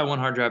don't just buy one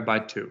hard drive, buy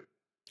 2.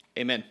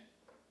 Amen.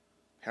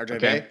 Hard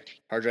drive A,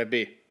 hard drive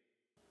B.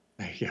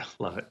 Yeah,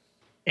 love it.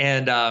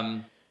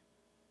 And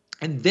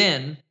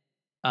then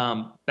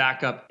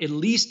back up at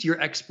least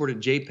your exported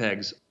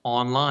JPEGs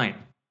online,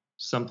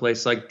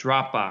 someplace like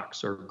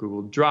Dropbox or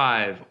Google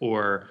Drive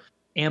or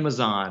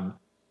Amazon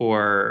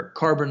or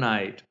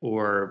Carbonite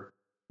or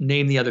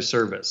name the other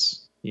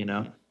service.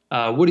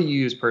 What do you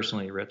use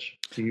personally, Rich?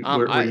 Dude,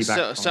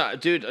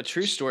 a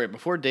true story.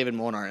 Before David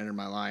Molnar entered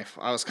my life,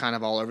 I was kind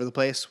of all over the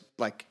place.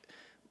 Like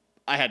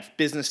I had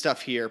business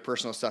stuff here,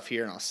 personal stuff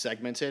here, and I was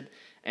segmented.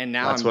 And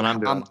now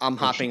I'm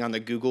hopping on the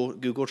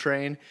Google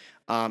train.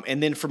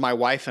 And then for my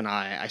wife and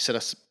I set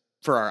us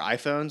for our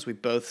iPhones, we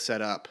both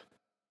set up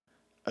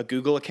a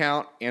Google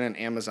account and an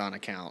Amazon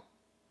account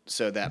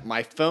so that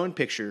my phone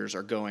pictures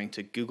are going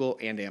to Google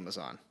and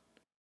Amazon.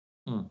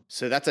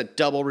 So that's a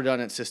double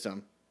redundant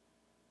system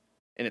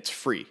and it's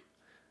free.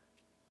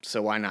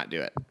 So why not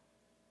do it?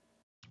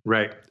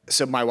 Right.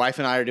 So my wife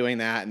and I are doing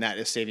that, and that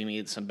is saving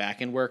me some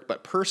back-end work.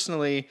 But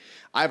personally,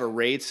 I have a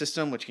RAID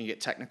system, which can get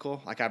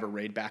technical. Like I have a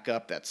RAID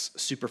backup that's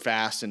super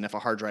fast, and if a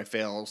hard drive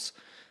fails,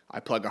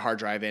 I plug a hard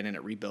drive in and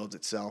it rebuilds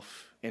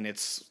itself. And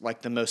it's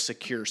like the most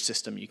secure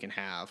system you can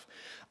have.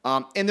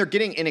 And they're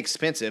getting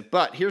inexpensive.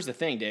 But here's the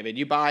thing, David.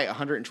 You buy a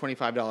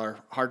 $125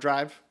 hard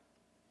drive,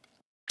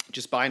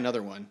 just buy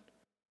another one.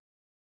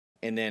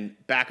 and then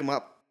back them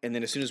up. And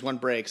then as soon as one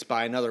breaks,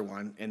 buy another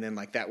one. And then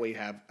like that way you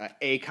have an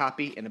A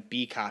copy and a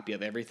B copy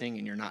of everything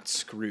and you're not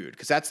screwed.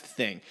 Because that's the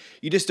thing.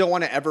 You just don't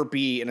want to ever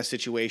be in a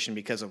situation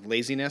because of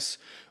laziness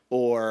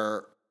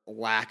or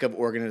lack of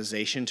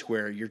organization to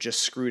where you're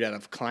just screwed out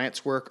of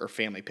clients' work or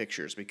family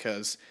pictures.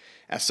 Because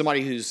as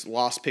somebody who's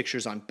lost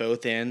pictures on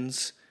both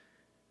ends,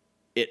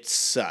 it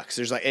sucks.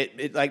 There's like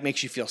it like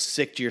makes you feel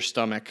sick to your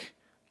stomach.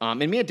 And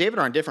me and David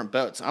are on different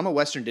boats. I'm a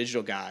Western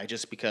Digital guy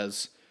just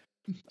because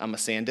I'm a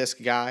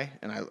SanDisk guy,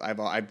 and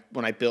I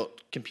when I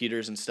built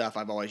computers and stuff,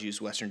 I've always used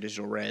Western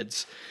Digital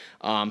Reds.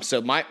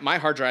 So my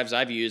hard drives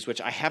I've used,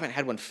 which I haven't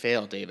had one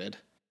fail, David.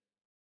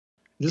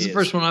 This is the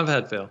first one I've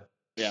had fail.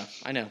 Yeah,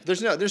 I know.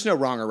 There's no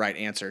wrong or right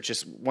answer. It's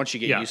just once you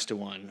get used to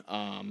one.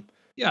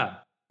 Yeah.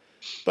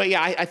 But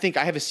yeah, I think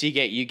I have a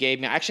Seagate you gave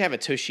me. I actually have a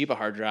Toshiba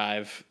hard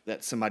drive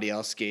that somebody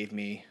else gave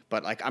me.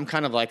 But like I'm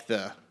kind of like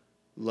the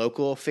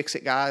local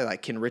fix-it guy.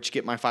 Like, can Rich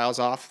get my files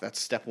off? That's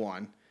step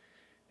one.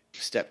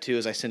 Step two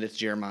is I send it to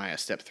Jeremiah.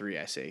 Step three,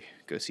 I say,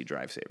 go see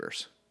Drive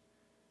Savers.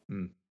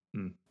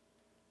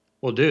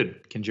 Well,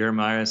 dude, can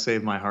Jeremiah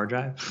save my hard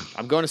drive?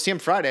 I'm going to see him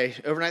Friday.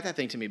 Overnight that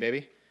thing to me,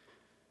 baby.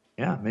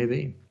 Yeah,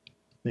 maybe.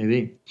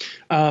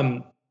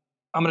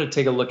 I'm going to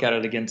take a look at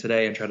it again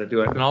today and try to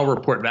do it. And I'll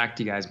report back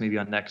to you guys maybe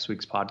on next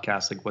week's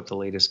podcast, like what the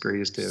latest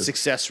greatest is.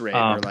 Success rate.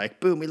 Or like,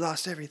 boom, we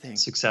lost everything.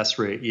 Success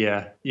rate.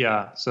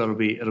 Yeah. So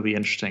it'll be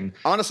interesting.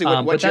 Honestly,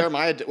 what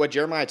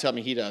Jeremiah told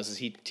me he does is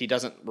he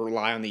doesn't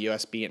rely on the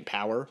USB and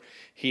power.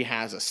 He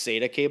has a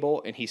SATA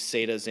cable and he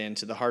SATAs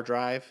into the hard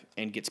drive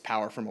and gets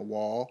power from a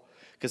wall.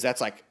 Because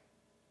that's like,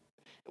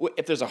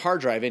 if there's a hard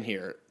drive in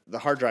here, the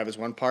hard drive is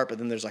one part, but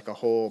then there's like a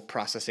whole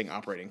processing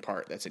operating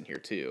part that's in here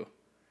too.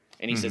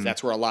 And he says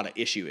that's where a lot of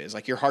issue is.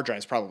 Like your hard drive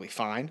is probably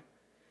fine,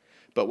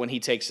 but when he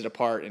takes it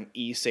apart and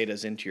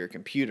SATAs into your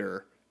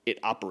computer, it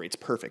operates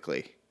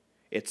perfectly.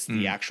 It's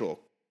the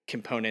actual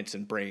components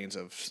and brains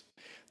of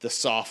the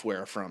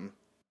software from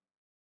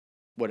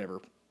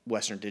whatever,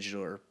 Western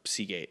Digital or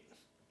Seagate.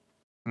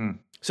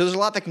 So there's a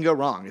lot that can go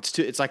wrong.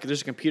 It's like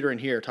there's a computer in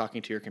here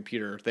talking to your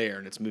computer there,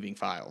 and it's moving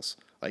files.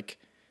 Like,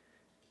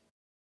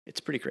 it's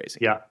pretty crazy.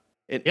 Yeah.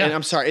 And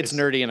I'm sorry, it's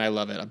nerdy, and I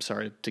love it. I'm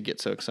sorry to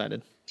get so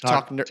excited.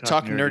 Talk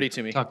nerdy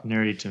to me. Talk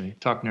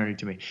nerdy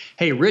to me.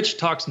 Hey, Rich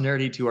talks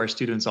nerdy to our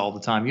students all the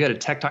time. You had a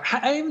tech talk.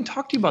 I haven't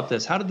talked to you about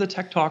this. How did the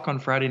tech talk on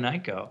Friday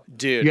night go?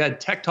 Dude. You had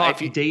tech talk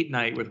date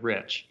night with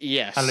Rich.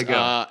 Yes. How did it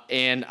go?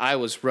 And I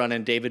was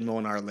running David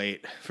Molinar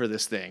late for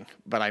this thing,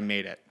 but I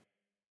made it.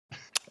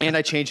 And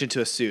I changed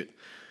into a suit.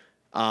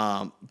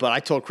 But I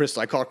called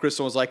Crystal and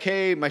was like,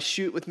 hey, my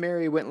shoot with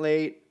Mary went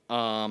late.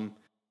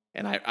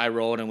 And I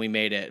rolled and we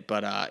made it,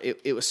 but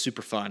it was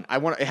super fun.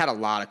 It had a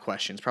lot of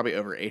questions, probably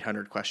over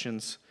 800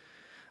 questions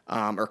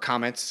or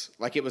comments.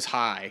 Like it was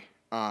high,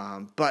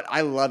 but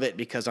I love it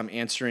because I'm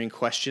answering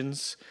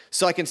questions.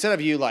 So like instead of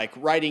you like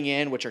writing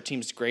in, which our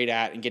team's great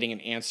at, and getting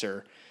an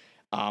answer,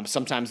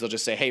 sometimes they'll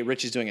just say, "Hey,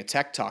 Rich is doing a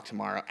tech talk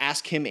tomorrow.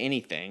 Ask him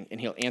anything,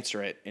 and he'll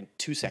answer it in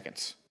 2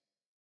 seconds."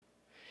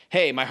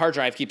 Hey, my hard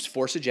drive keeps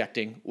force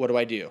ejecting. What do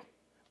I do?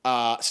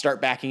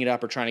 Start backing it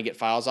up or trying to get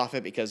files off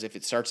it, because if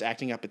it starts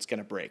acting up, it's going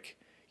to break.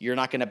 You're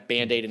not going to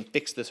Band-Aid and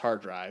fix this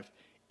hard drive.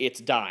 It's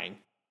dying.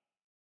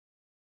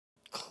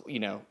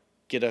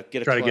 Get a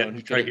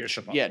clone. Try to get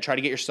yourself off. Yeah, try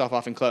to get yourself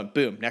off and clone.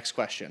 Boom, next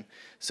question.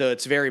 So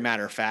it's very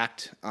matter of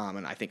fact,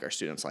 and I think our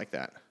students like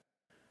that.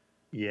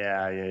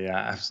 Yeah,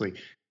 absolutely.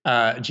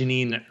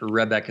 Janine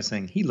Rebecca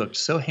saying he looked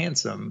so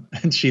handsome,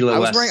 and Sheila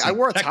West. I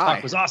wore a Tech tie.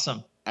 Talk was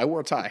awesome. I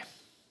wore a tie.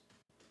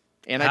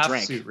 And Half I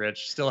drank. Suit,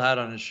 Rich still had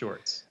on his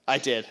shorts. I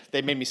did.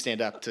 They made me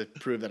stand up to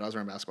prove that I was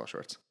wearing basketball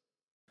shorts.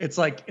 It's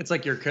like the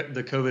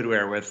COVID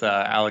wear with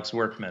Alex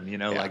Workman.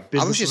 Like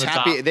I was just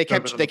happy.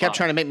 Top, they kept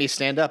trying to make me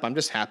stand up. I'm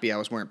just happy I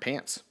was wearing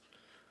pants.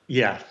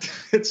 Yeah,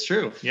 it's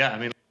true. Yeah, I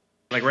mean,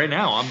 like right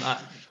now I'm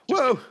not.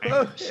 Whoa.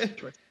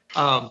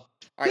 All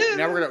right,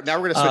 now we're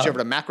gonna switch over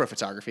to macro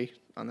photography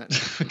on that.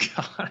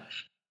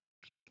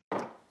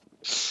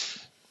 Gosh.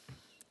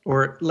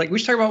 Or like we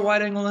should talk about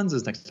wide angle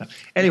lenses next time.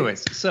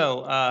 Anyways,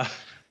 so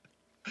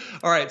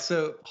all right,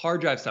 so hard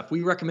drive stuff.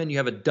 We recommend you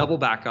have a double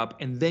backup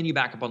and then you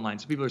back up online.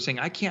 So people are saying,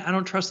 I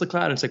don't trust the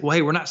cloud. It's like, well,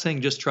 hey, we're not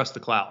saying just trust the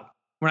cloud.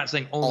 We're not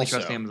saying only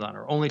trust Amazon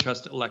or only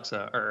trust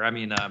Alexa or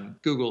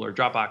Google or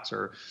Dropbox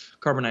or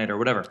Carbonite or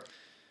whatever.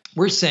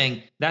 We're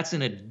saying that's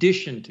in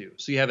addition to.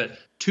 So you have it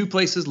 2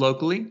 places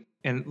locally,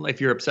 and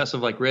if you're obsessive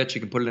like Rich,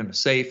 you can put it in a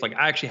safe. Like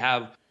I actually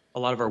have a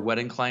lot of our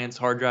wedding clients'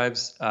 hard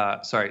drives.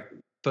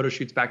 Photo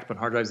shoots backed up on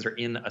hard drives that are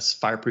in a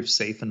fireproof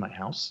safe in my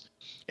house.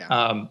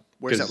 Yeah.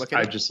 Where's that located?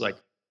 I just like.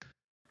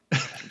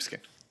 I'm just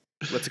kidding.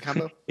 What's the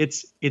combo?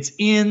 It's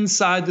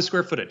inside the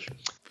square footage.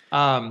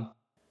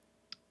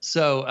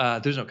 So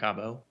there's no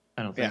combo,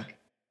 I don't think.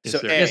 Yeah.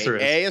 Yes, there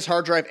is. A is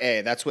hard drive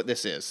A. That's what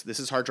this is. This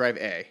is hard drive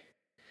A.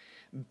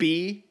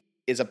 B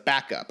is a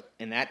backup,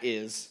 and that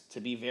is, to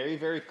be very,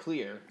 very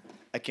clear,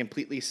 a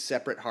completely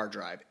separate hard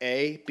drive.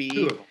 A,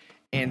 B,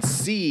 and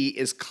C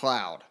is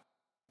cloud.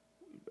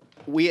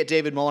 We at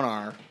David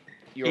Molinar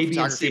your A, B, and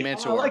photography C.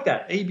 mentor. Oh, I like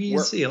that. A, B,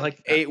 and C. I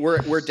like that.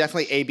 We're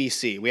definitely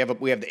ABC. We have the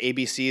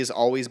ABCs.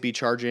 Always be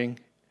charging.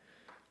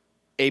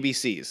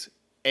 ABCs: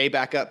 A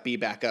backup, B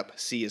backup,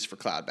 C is for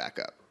cloud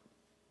backup.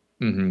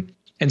 Mm-hmm.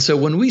 And so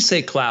when we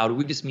say cloud,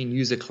 we just mean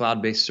use a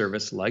cloud-based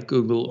service like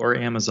Google or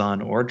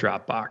Amazon or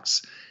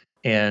Dropbox,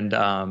 and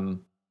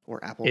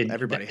or Apple.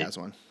 Everybody has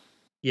one.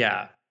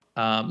 Yeah.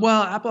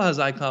 Well, Apple has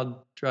iCloud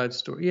Drive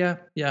Store. Yeah.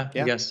 I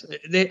guess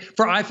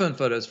for iPhone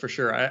photos for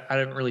sure. I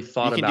haven't really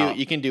thought about.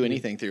 You can do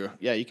anything through.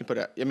 Yeah, you can put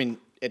it. I mean,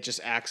 it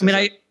just acts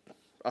as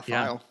a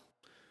file.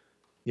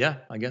 Yeah,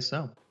 I guess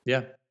so.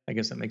 Yeah, I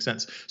guess that makes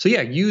sense. So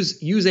yeah,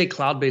 use a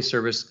cloud-based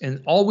service,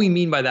 and all we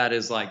mean by that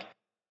is like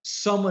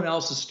someone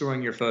else is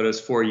storing your photos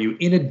for you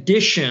in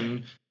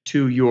addition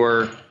to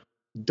your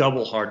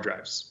double hard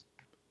drives.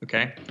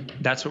 Okay,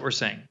 that's what we're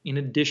saying. In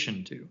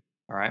addition to.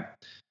 All right.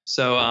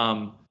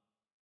 So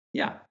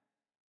yeah,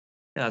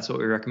 that's what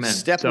we recommend.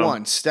 Step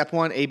one,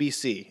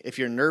 ABC. If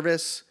you're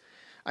nervous,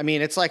 I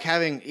mean, it's like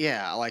having,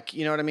 like,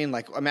 you know what I mean?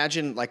 Like,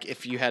 imagine like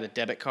if you had a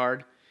debit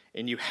card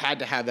and you had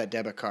to have that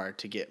debit card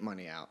to get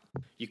money out.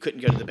 You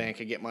couldn't go to the bank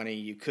and get money.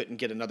 You couldn't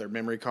get another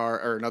memory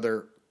card or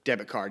another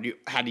debit card. You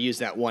had to use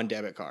that one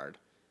debit card.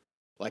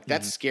 Like,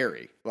 that's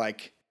scary.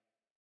 Like,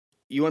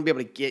 you want to be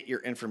able to get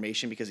your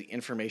information because the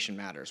information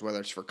matters, whether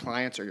it's for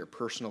clients or your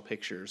personal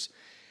pictures.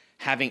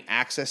 Having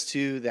access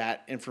to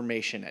that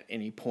information at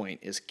any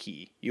point is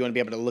key. You want to be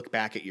able to look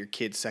back at your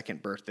kid's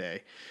second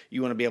birthday.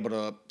 You want to be able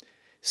to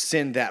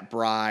send that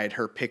bride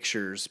her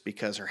pictures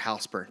because her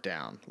house burnt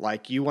down.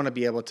 Like, you want to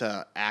be able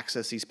to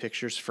access these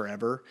pictures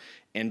forever.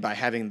 And by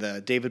having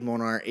the David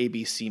Molnar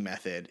ABC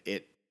method,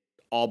 it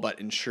all but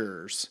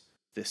ensures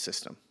this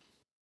system.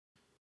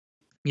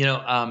 You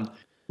know,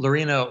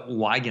 Lorena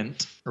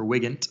Wigant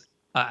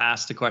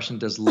asked the question,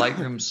 does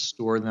Lightroom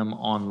store them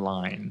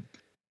online?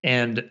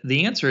 And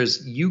the answer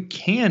is you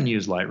can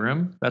use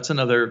Lightroom. That's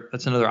another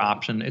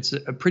option. It's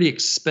a pretty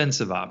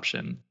expensive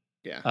option.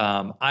 Yeah.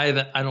 I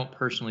don't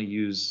personally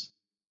use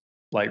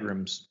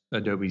Lightroom's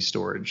Adobe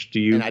storage. Do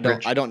you? And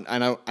I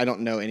don't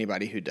know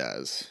anybody who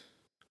does.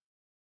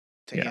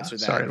 To answer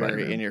that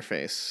very in your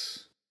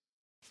face.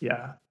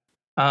 Yeah.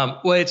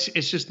 Well, it's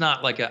just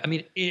not like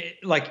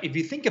like if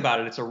you think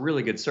about it, it's a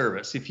really good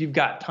service. If you've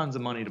got tons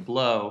of money to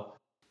blow,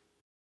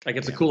 like,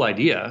 it's a cool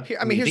idea.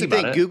 Here's the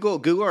thing.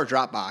 Google or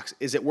Dropbox,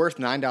 is it worth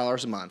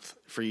 $9 a month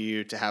for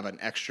you to have an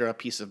extra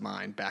peace of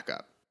mind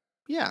backup?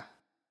 Yeah.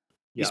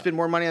 You spend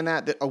more money on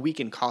that a week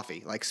in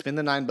coffee. Like, spend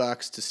the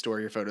 $9 to store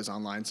your photos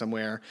online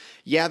somewhere.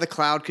 Yeah, the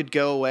cloud could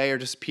go away or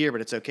disappear, but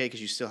it's okay because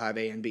you still have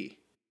A and B.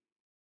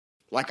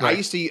 Like, right.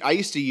 I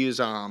used to use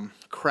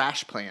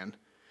Crash Plan,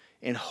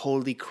 and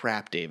holy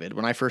crap, David,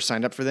 when I first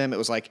signed up for them, it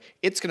was like,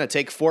 it's going to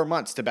take 4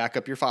 months to back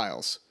up your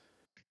files.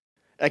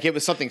 Like, it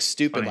was something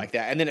stupid like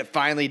that. And then it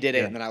finally did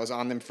it. And then I was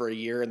on them for a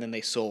year, and then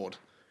they sold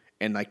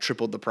and like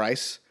tripled the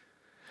price.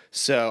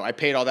 So I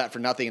paid all that for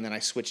nothing. And then I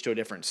switched to a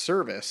different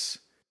service.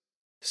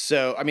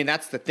 So, I mean,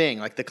 that's the thing.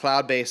 Like, the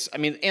cloud-based, I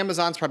mean,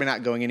 Amazon's probably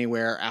not going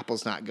anywhere.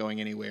 Apple's not going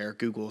anywhere.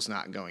 Google's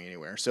not going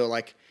anywhere. So,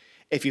 like,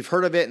 if you've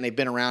heard of it and they've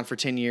been around for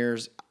 10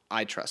 years,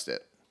 I trust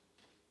it.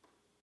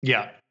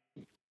 Yeah.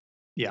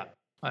 Yeah.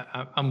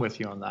 I'm with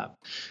you on that.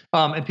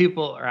 And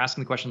people are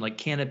asking the question, like,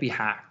 can it be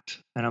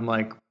hacked? And I'm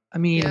like, I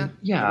mean,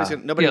 yeah.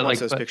 Nobody wants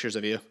those pictures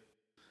of you.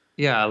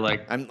 Yeah,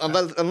 like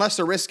unless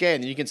they're risque,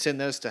 and you can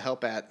send those to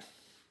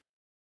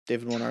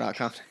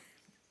help@davidmolnar.com.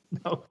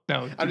 No.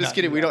 I'm just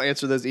kidding. We don't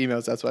answer those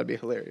emails. That's why it'd be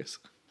hilarious.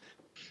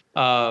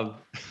 Can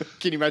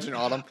you imagine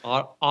Autumn?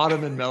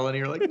 Autumn and Melanie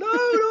are like, no,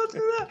 don't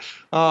do that.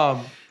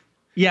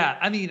 Yeah,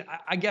 I mean,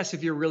 I guess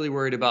if you're really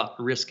worried about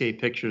risque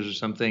pictures or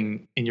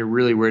something, and you're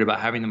really worried about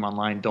having them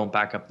online, don't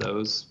back up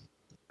those,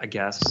 I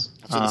guess.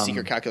 That's what the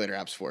secret calculator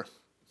app's for.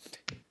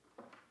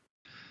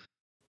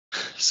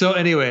 So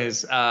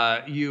anyways,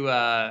 you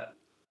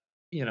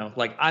know,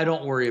 like, I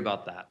don't worry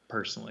about that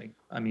personally.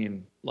 I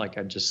mean, like,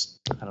 I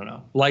don't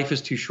know. Life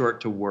is too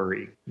short to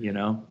worry, you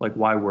know? Like,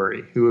 why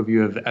worry? Who of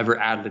you have ever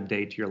added a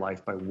day to your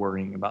life by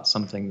worrying about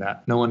something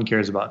that no one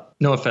cares about?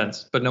 No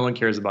offense, but no one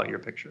cares about your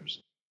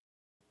pictures.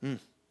 No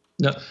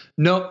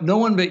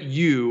one but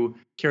you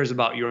cares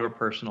about your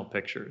personal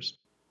pictures.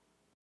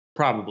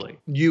 Probably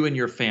you and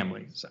your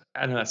family.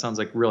 I know that sounds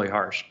like really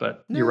harsh,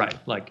 but You're right.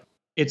 Like,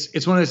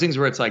 it's one of those things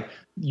where it's like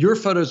your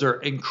photos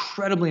are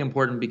incredibly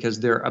important because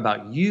they're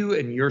about you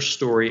and your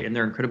story, and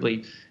they're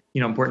incredibly,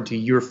 important to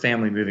your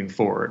family moving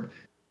forward.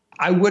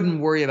 I wouldn't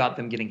worry about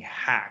them getting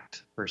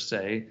hacked per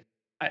se.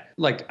 I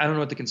don't know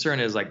what the concern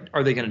is. Like,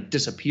 are they going to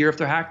disappear if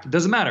they're hacked? It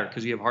doesn't matter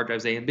because you have hard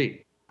drives A and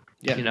B.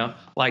 Yeah.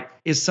 Like,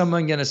 is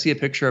someone going to see a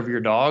picture of your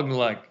dog?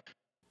 Like,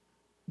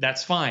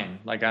 that's fine.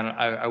 Like,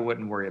 I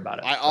wouldn't worry about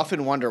it. I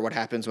often wonder what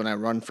happens when I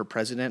run for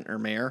president or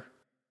mayor.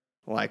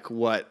 Like,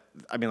 what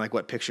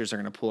pictures are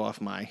going to pull off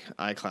my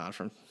iCloud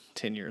from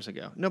 10 years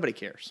ago? Nobody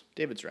cares.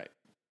 David's right.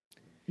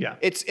 Yeah.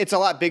 It's a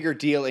lot bigger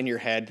deal in your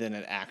head than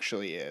it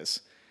actually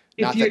is.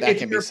 If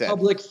you're a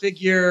public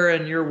figure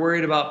and you're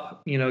worried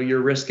about,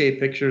 your risque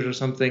pictures or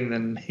something,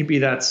 then maybe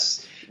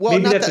that's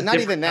not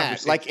even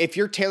that. Like if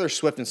you're Taylor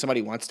Swift and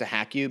somebody wants to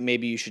hack you,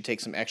 maybe you should take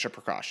some extra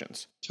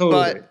precautions.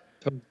 Totally.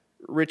 But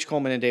Rich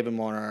Coleman and David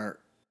Molnar,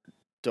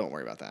 don't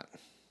worry about that.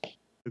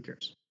 Who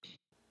cares?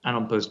 I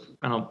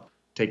don't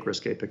take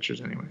risque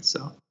pictures anyway.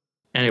 So,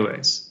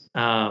 anyways,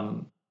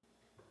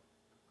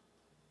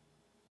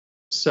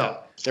 so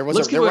there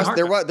was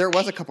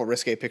a couple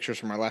risque pictures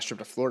from our last trip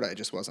to Florida. It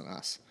just wasn't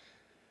us.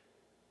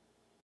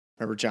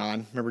 Remember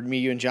John? Remember me,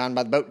 you, and John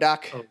by the boat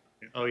dock?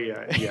 Oh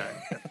yeah.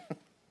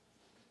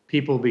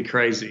 People be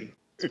crazy,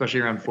 especially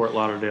around Fort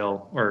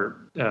Lauderdale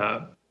or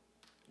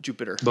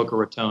Jupiter, Boca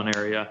Raton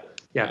area.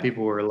 Yeah,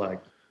 people were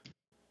like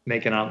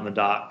making out in the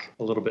dock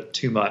a little bit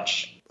too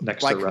much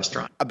next to the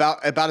restaurant.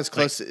 About as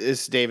close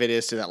as David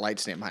is to that light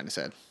stand behind his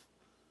head.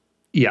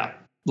 Yeah,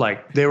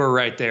 like they were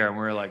right there, and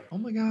we were like, "Oh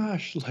my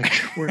gosh!"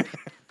 Like it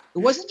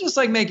wasn't just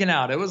like making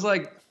out; it was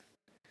like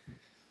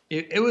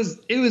it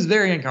was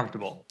very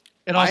uncomfortable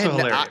and also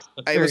hilarious.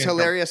 It was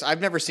hilarious.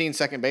 I've never seen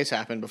second base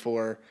happen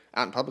before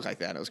out in public like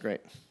that. It was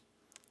great.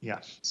 Yeah,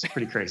 it's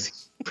pretty crazy.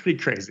 Pretty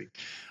crazy.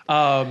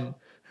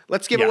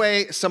 Let's give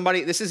away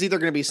somebody. This is either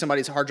going to be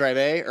somebody's hard drive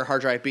A or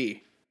hard drive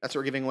B. That's what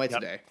we're giving away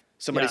today.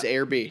 Somebody's A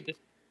or B.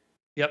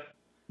 Yep,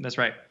 that's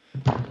right.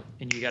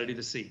 And you got to do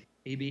the C.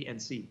 A, B,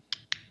 and C.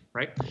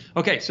 Right?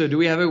 Okay, so do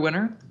we have a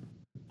winner?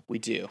 We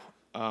do.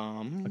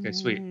 Okay,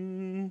 sweet.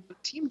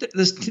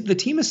 The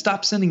team has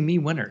stopped sending me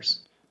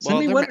winners. Send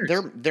me winners.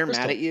 They're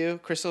mad at you.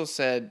 Crystal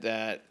said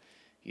that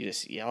you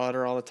just yell at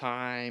her all the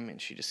time, and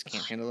she just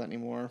can't handle it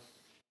anymore.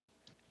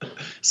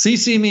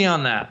 CC me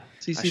on that.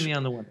 CC me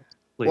on the winner,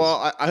 please.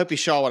 Well, I hope you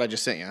saw what I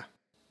just sent you.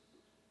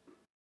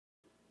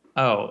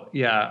 Oh,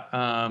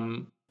 yeah.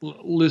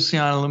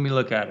 Luciana, let me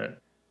look at it.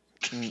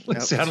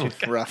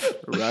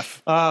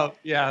 Rough. Oh,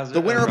 yeah. The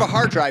winner of a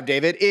hard drive,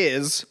 David,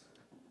 is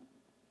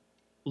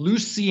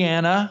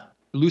Luciana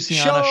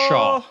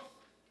Shaw.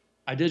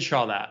 I did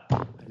shaw that.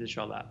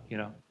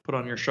 Put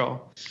on your shaw.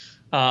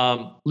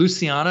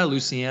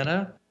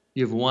 Luciana,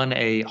 you've won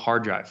a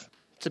hard drive.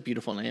 It's a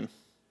beautiful name.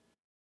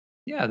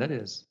 Yeah, that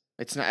is.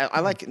 It's not.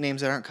 I like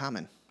names that aren't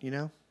common.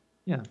 Yeah,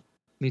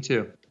 me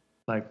too.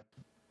 Like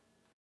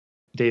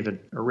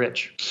David or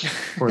Rich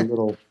or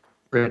Little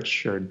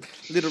Rich or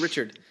Little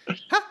Richard.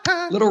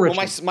 Little Richard.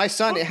 Well, my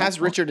son, it has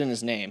Richard in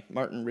his name,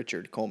 Martin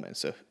Richard Coleman.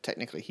 So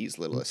technically, he's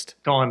littlest.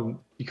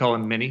 You call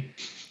him Minnie?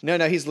 No,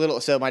 he's little.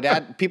 So my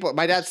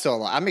dad's still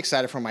alive. I'm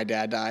excited for when my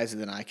dad dies,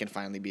 and then I can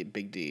finally be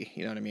Big D.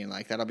 You know what I mean?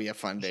 Like that'll be a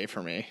fun day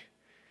for me.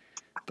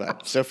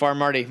 But so far,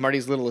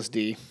 Marty's littlest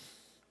D.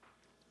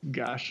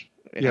 Gosh.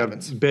 It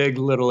happens. Big,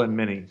 little, and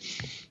mini.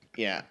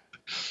 Yeah.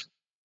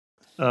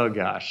 Oh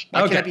gosh.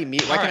 Why can't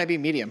I be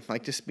medium?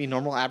 Like just be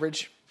normal,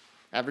 average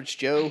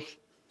Joe.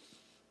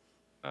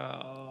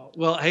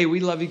 Well, hey, we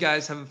love you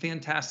guys. Have a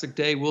fantastic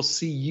day. We'll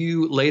see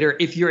you later.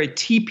 If you're a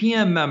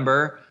TPM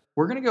member,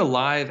 we're going to go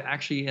live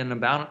actually in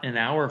about an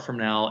hour from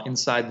now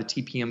inside the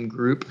TPM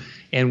group,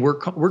 and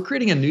we're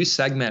creating a new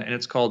segment, and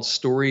it's called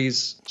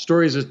Stories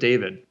with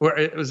David. Or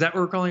is that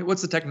what we're calling it?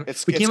 What's the technical?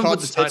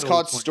 It's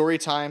called Story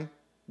Time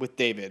with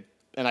David,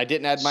 and I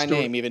didn't add my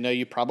name, even though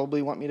you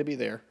probably want me to be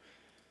there.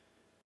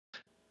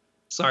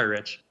 Sorry,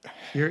 Rich.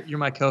 You're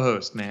my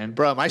co-host, man.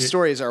 Bro, my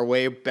stories are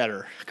way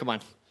better. Come on.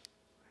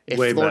 If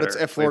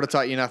Florida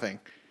taught you nothing.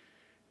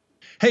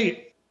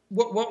 Hey,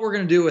 what we're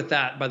going to do with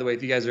that, by the way,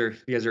 if you guys are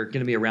going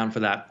to be around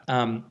for that,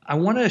 I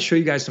want to show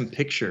you guys some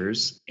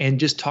pictures and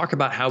just talk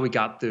about how we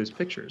got those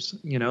pictures.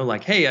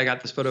 Like, hey, I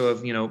got this photo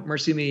of,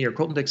 Mercy Me or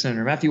Colton Dixon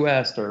or Matthew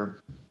West or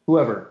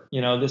whoever,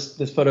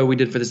 this photo we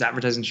did for this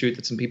advertising shoot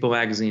that's in People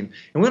magazine.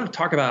 And we're going to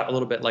talk about a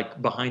little bit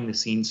like behind the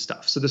scenes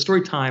stuff. So the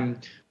story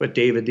time with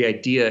David, the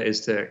idea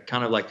is to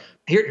kind of like,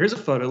 here's a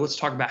photo. Let's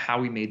talk about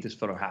how we made this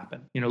photo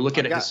happen. Look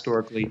at it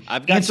historically.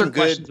 I've got answer some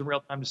questions in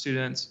real time to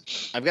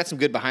students. I've got some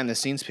good behind the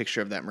scenes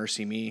picture of that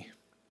Mercy Me.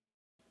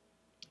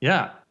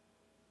 Yeah.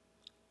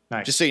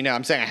 Nice. Just so you know,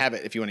 I'm saying I have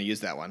it if you want to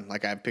use that one.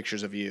 Like I have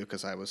pictures of you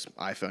because I was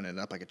iPhoning it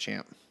up like a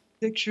champ.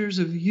 Pictures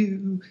of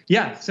you.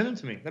 Yeah, send them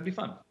to me. That'd be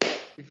fun.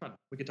 Be fun.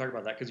 We could talk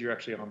about that because you're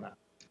actually on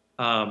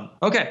that.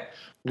 Okay.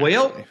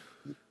 Well,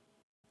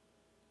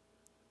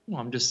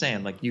 I'm just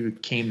saying, like you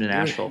came to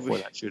Nashville for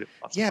that shoot.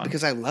 Yeah,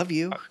 because I love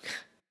you.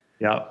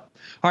 Yeah. All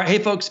right. Hey,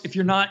 folks, if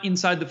you're not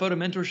inside the Photo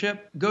Mentorship,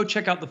 go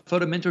check out the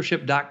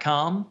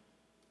photomentorship.com.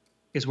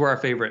 Is where our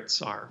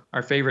favorites are.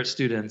 Our favorite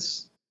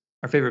students,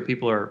 our favorite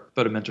people are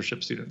Photo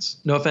Mentorship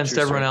students. No offense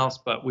to everyone else,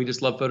 but we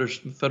just love Photo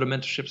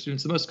Mentorship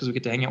students the most because we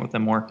get to hang out with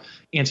them more,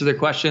 answer their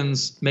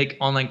questions, make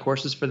online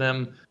courses for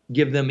them,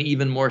 give them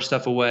even more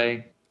stuff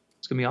away.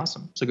 It's going to be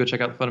awesome. So go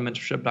check out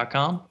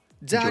photomentorship.com.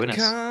 Join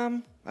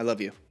us. I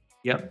love you.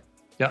 Yep.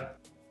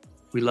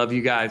 We love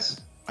you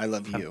guys. I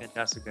love you. Have a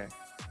fantastic day.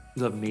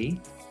 You love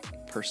me?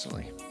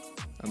 Personally.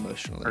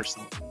 Emotionally.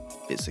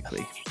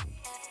 Physically.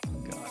 Oh,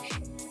 gosh.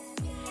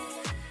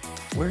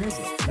 Where is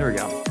it? There we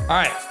go. All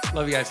right.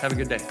 Love you guys. Have a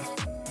good day.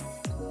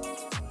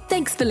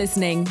 Thanks for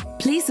listening.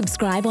 Please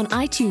subscribe on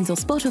iTunes or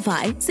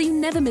Spotify so you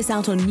never miss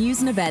out on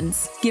news and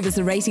events. Give us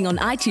a rating on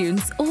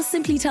iTunes or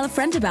simply tell a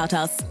friend about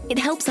us. It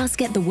helps us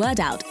get the word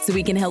out so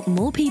we can help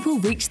more people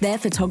reach their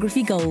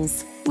photography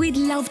goals. We'd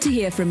love to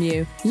hear from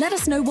you. Let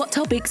us know what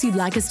topics you'd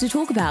like us to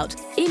talk about.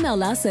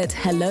 Email us at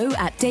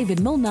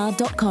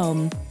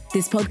hello@davidmolnar.com.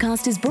 This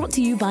podcast is brought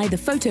to you by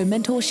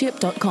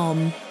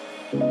thephotomentorship.com.